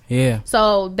media. Yeah.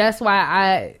 So that's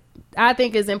why I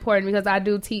think it's important, because I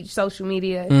do teach social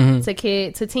media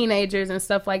to teenagers and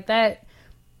stuff like that.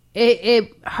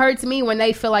 It hurts me when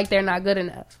they feel like they're not good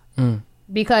enough.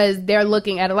 Because they're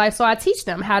looking at a life. So I teach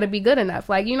them how to be good enough.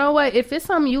 Like, you know what? If it's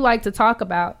something you like to talk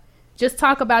about, just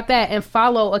talk about that and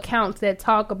follow accounts that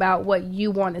talk about what you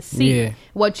want to see,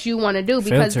 what you want to do.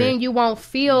 Because then you won't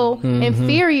feel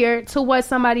inferior to what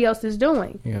somebody else is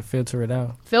doing. Yeah, filter it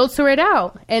out. Filter it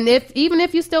out. And even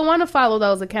if you still want to follow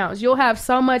those accounts, you'll have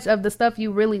so much of the stuff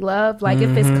you really love. Like,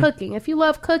 if it's cooking, if you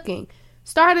love cooking,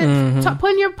 start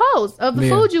putting your posts of the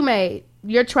food you made,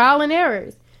 your trial and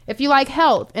errors. If you like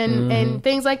health and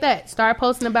things like that, start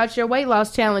posting about your weight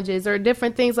loss challenges or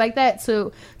different things like that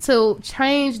to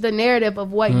change the narrative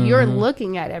of what you're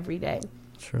looking at every day.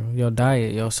 True. Your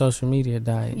diet, your social media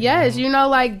diet. Yes,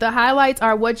 like the highlights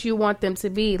are what you want them to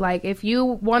be. Like, if you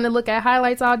want to look at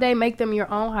highlights all day, make them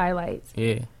your own highlights.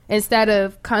 Yeah. Instead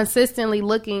of consistently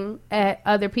looking at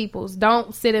other people's.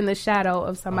 Don't sit in the shadow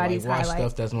of somebody's watch highlights.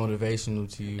 Stuff that's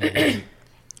motivational to you.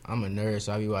 I'm a nerd,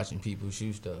 so I be watching people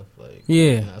shoot stuff. Like,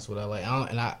 yeah, and that's what I like.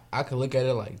 I could look at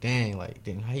it like, dang,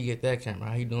 how you get that camera?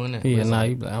 How you doing that? Yeah, like,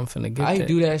 you be like, I'm finna get how that. you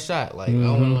do that shot? Like, I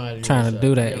don't know how to do trying that to do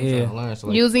shot. that. I'm trying to learn. So,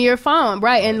 like, using your phone,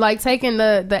 right, and like taking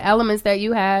the elements that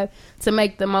you have to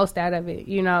make the most out of it.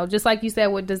 You know, just like you said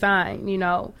with design. You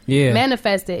know,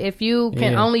 manifest it. If you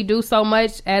can only do so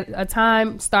much at a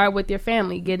time, start with your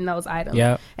family getting those items,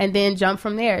 and then jump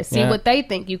from there. See what they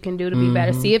think you can do to be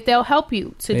better. See if they'll help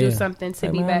you to do something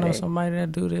to be better. I know somebody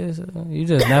that do this. You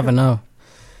just never know.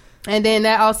 And then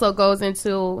that also goes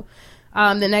into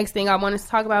the next thing I wanted to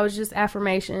talk about was just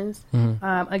affirmations.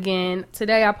 Again,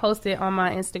 today I posted on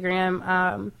my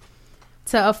Instagram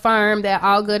to affirm that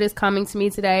all good is coming to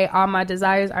me today. All my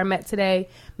desires are met today.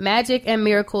 Magic and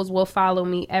miracles will follow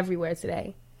me everywhere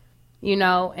today. You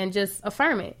know, and just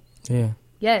affirm it. Yeah.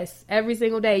 Yes, every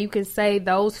single day you can say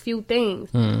those few things,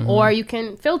 or you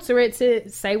can filter it to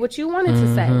say what you wanted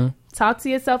to say. Talk to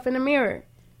yourself in the mirror.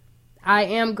 I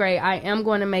am great. I am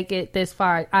going to make it this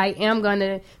far. I am going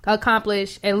to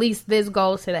accomplish at least this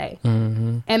goal today.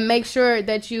 And make sure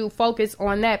that you focus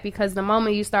on that, because the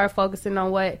moment you start focusing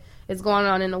on what is going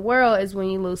on in the world is when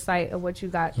you lose sight of what you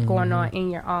got going on in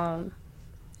your own.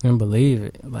 And believe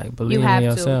it. Like, believe in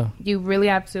yourself. You really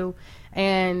have to.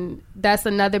 And that's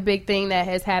another big thing that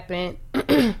has happened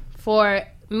for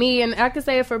me, and I could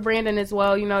say it for Brandon as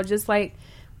well. You know, just like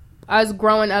us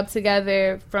growing up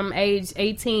together from age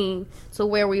 18 to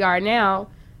where we are now,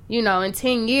 you know, in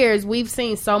 10 years, we've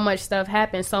seen so much stuff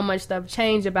happen, so much stuff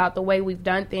change about the way we've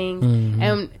done things,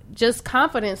 and just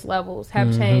confidence levels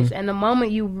have changed. And the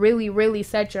moment you really, really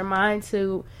set your mind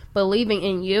to believing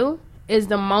in you is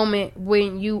the moment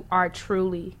when you are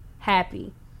truly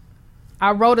happy.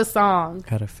 I wrote a song.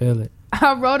 Gotta feel it.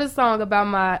 I wrote a song about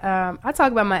my, I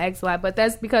talk about my ex a lot, but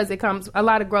that's because a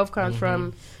lot of growth comes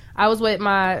from, I was with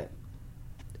my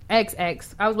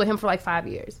ex. I was with him for like 5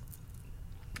 years.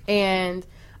 And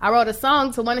I wrote a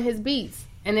song to one of his beats,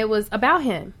 and it was about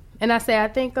him. And I say, I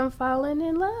think I'm falling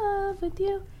in love with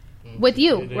you. With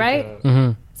you, right?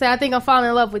 Say, I think I'm falling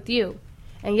in love with you.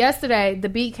 And yesterday, the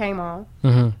beat came on.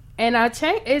 And I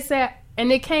changed, it said,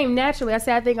 and it came naturally. I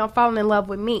said, I think I'm falling in love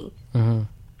with me.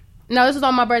 No, this was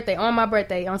on my birthday,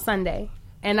 on Sunday.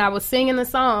 And I was singing the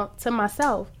song to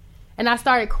myself. And I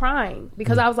started crying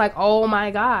because I was like, oh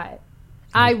my God,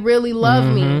 I really love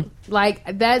me.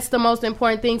 Like, that's the most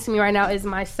important thing to me right now is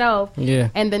myself. Yeah.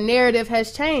 And the narrative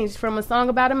has changed from a song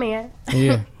about a man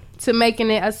to making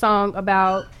it a song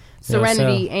about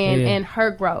serenity and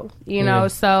her growth, you know?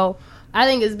 So I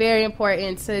think it's very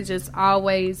important to just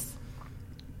always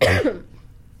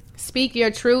speak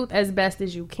your truth as best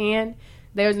as you can.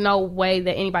 There's no way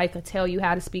that anybody could tell you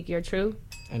how to speak your truth.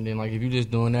 And then, like, if you're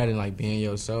just doing that and, like, being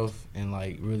yourself and,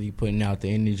 like, really putting out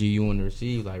the energy you want to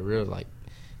receive, like, real, like,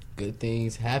 good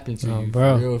things happen to you.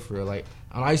 Bro. For real. Like,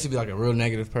 I used to be, like, a real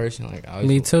negative person. Like, I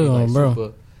Me too, be, like, bro.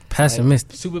 super,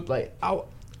 pessimistic. Like, super, like, I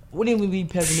wouldn't even be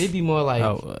pessimistic. It'd be more, like,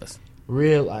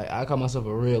 real. Like, I call myself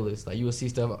a realist. Like, you would see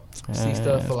stuff for,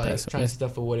 like, trying to see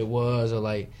stuff for what it was, or,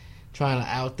 like, trying to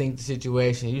outthink the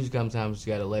situation. You just sometimes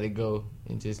you got to let it go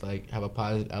and just, like, have a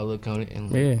positive outlook on it. And,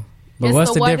 like, But it's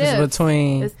what's the difference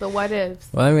between... It's the what ifs.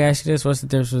 Well, let me ask you this. What's the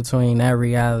difference between that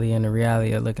reality and the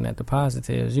reality of looking at the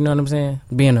positives? You know what I'm saying?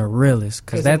 Being a realist.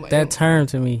 Because that term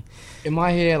to me... In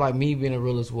my head, like, me being a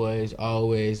realist was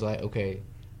always like, okay,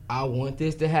 I want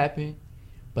this to happen,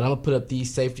 but I'm going to put up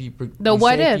these safety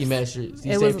measures.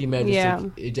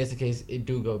 Just in case it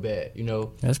do go bad, you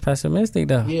know? That's pessimistic,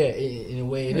 though. Yeah, in a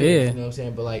way it is, you know what I'm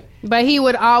saying? But, like... But he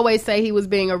would always say he was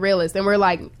being a realist, and we're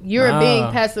like, you're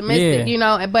being pessimistic, you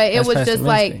know? But it was just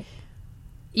like,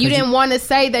 you didn't want to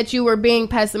say that you were being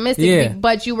pessimistic,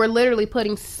 but you were literally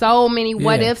putting so many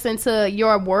what-ifs into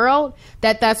your world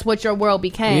that's what your world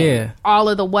became. Yeah. All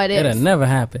of the what-ifs. It'll never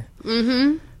happen.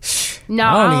 No,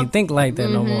 I don't even think like that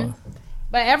no more.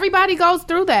 But everybody goes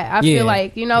through that. I feel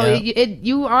like, you know,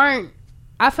 you aren't,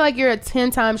 I feel like you're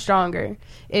 10 times stronger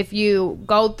if you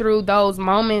go through those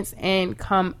moments and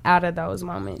come out of those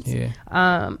moments. Yeah.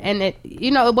 And it,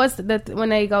 you know, when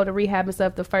they go to rehab and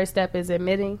stuff, the first step is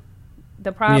admitting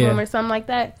the problem or something like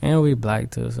that. And we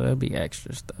black too, so it'd be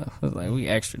extra stuff. It's like we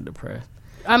extra depressed.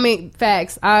 I mean,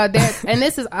 facts. And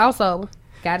this is also,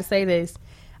 gotta say this.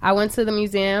 I went to the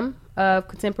Museum of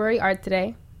Contemporary Art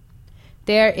today.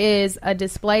 There is a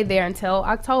display there until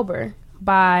October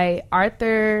by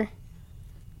Arthur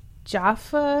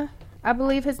Jaffa, I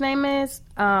believe his name is.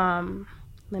 Let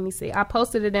me see. I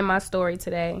posted it in my story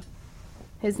today.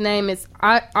 His name is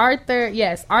Arthur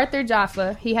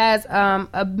Jaffa. He has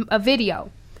a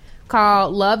video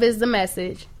called Love is the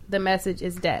Message. The Message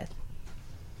is Death.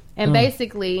 And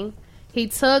basically, he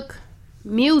took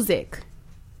music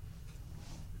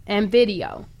and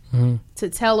video to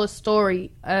tell a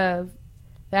story of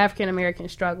the African American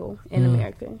struggle in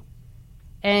America.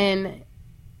 And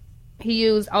he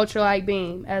used Ultralight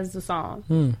Beam as the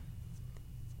song.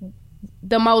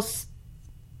 The most,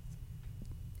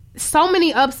 so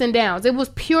many ups and downs. It was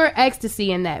pure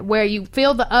ecstasy in that, where you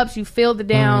feel the ups, you feel the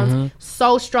downs,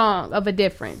 so strong of a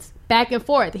difference. Back and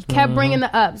forth. He kept bringing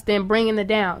the ups, then bringing the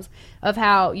downs of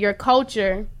how your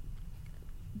culture,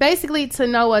 basically to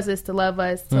know us is to love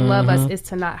us, to love us is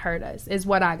to not hurt us, is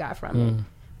what I got from it.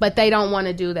 But they don't want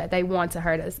to do that. They want to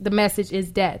hurt us. The message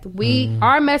is death.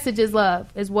 Our message is love.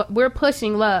 Is what we're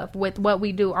pushing, love with what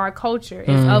we do. Our culture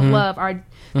is of love.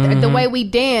 The way we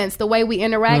dance, the way we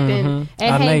interact and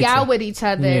hang out with each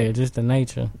other. Yeah, just the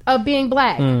nature of being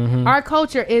black. Our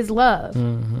culture is love,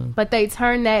 but they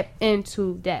turn that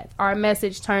into death. Our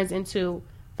message turns into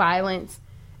violence.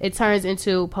 It turns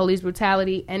into police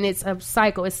brutality, and it's a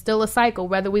cycle. It's still a cycle,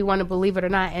 whether we want to believe it or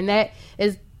not. And that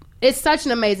is. It's such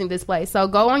an amazing display. So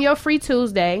go on your free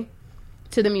Tuesday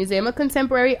to the Museum of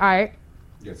Contemporary Art.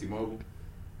 Yeah, T-Mobile.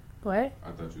 What?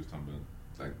 I thought you was talking about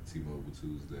like T-Mobile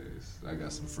Tuesdays. I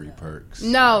got some free perks.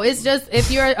 No, it's just if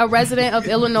you're a resident of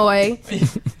Illinois.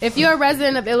 If you're a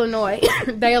resident of Illinois,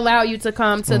 they allow you to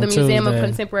come to the Museum of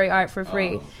Contemporary Art for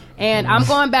free. And I'm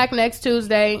going back next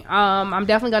Tuesday. I'm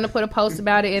definitely going to put a post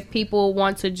about it if people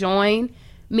want to join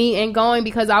me in going,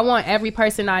 because I want every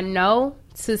person I know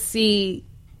to see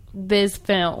this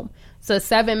film. It's a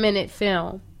 7-minute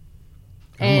film,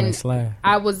 and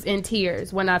I was in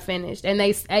tears when I finished. And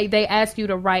they ask you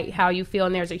to write how you feel,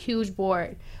 and there's a huge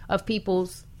board of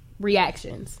people's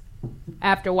reactions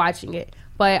after watching it.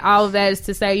 But all of that is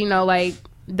to say, like,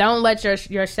 don't let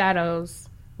your shadows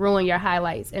ruin your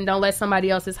highlights, and don't let somebody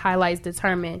else's highlights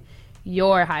determine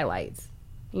your highlights.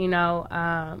 You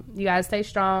gotta stay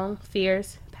strong,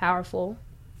 fierce, powerful,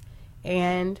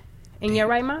 and in your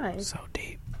right mind. So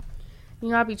deep.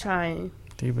 I be trying.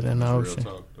 Deeper than the ocean.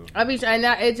 I be trying.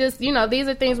 It just, these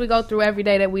are things we go through every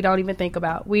day that we don't even think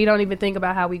about. We don't even think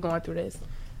about how we going through this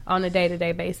on a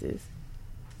day-to-day basis.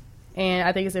 And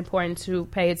I think it's important to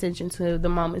pay attention to the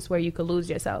moments where you could lose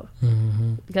yourself.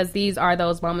 Because these are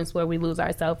those moments where we lose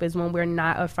ourselves, is when we're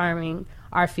not affirming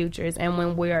our futures, and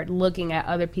when we're looking at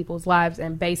other people's lives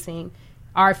and basing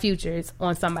our futures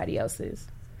on somebody else's.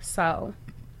 So,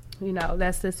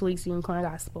 that's this week's Unicorn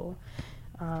Gospel.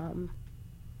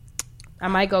 I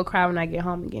might go cry when I get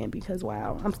home again, because I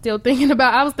was thinking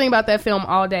about that film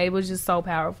all day. It was just so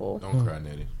powerful. Don't cry,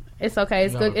 Nettie. It's okay.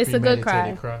 It's good. It's a good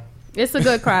cry. It's a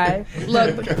good cry.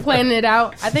 Look, planning it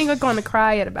out. I think we're going to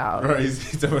cry at about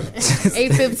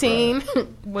 8:15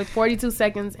 with 42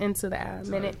 seconds into the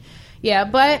minute. Yeah,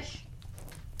 but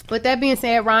with that being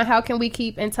said, Ron, how can we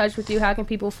keep in touch with you? How can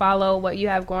people follow what you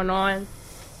have going on?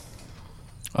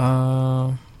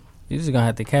 You're just gonna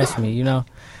have to catch me, You know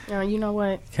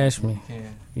what? Catch me. Yeah.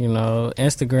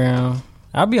 Instagram.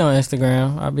 I'll be on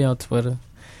Instagram. I'll be on Twitter.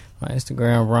 My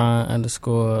Instagram,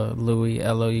 Ron_Louis,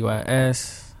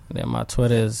 LOUIS. Then my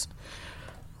Twitter is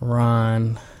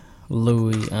Ron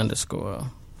Louis _.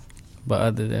 But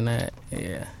other than that,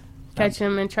 yeah. Catch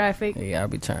him in traffic. Yeah, I'll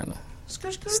be trying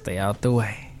to stay out the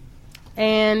way.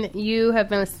 And you have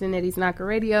been listening to Eddie's Knocker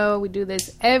Radio. We do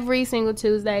this every single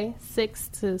Tuesday, 6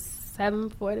 to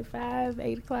 7:45,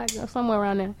 8 o'clock, somewhere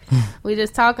around there. We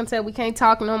just talk until we can't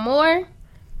talk no more.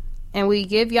 And we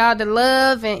give y'all the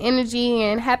love and energy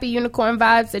and happy unicorn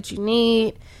vibes that you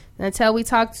need. And until we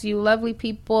talk to you lovely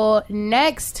people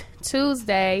next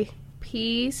Tuesday,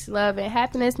 peace, love, and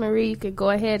happiness. Marie, you could go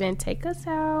ahead and take us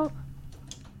out.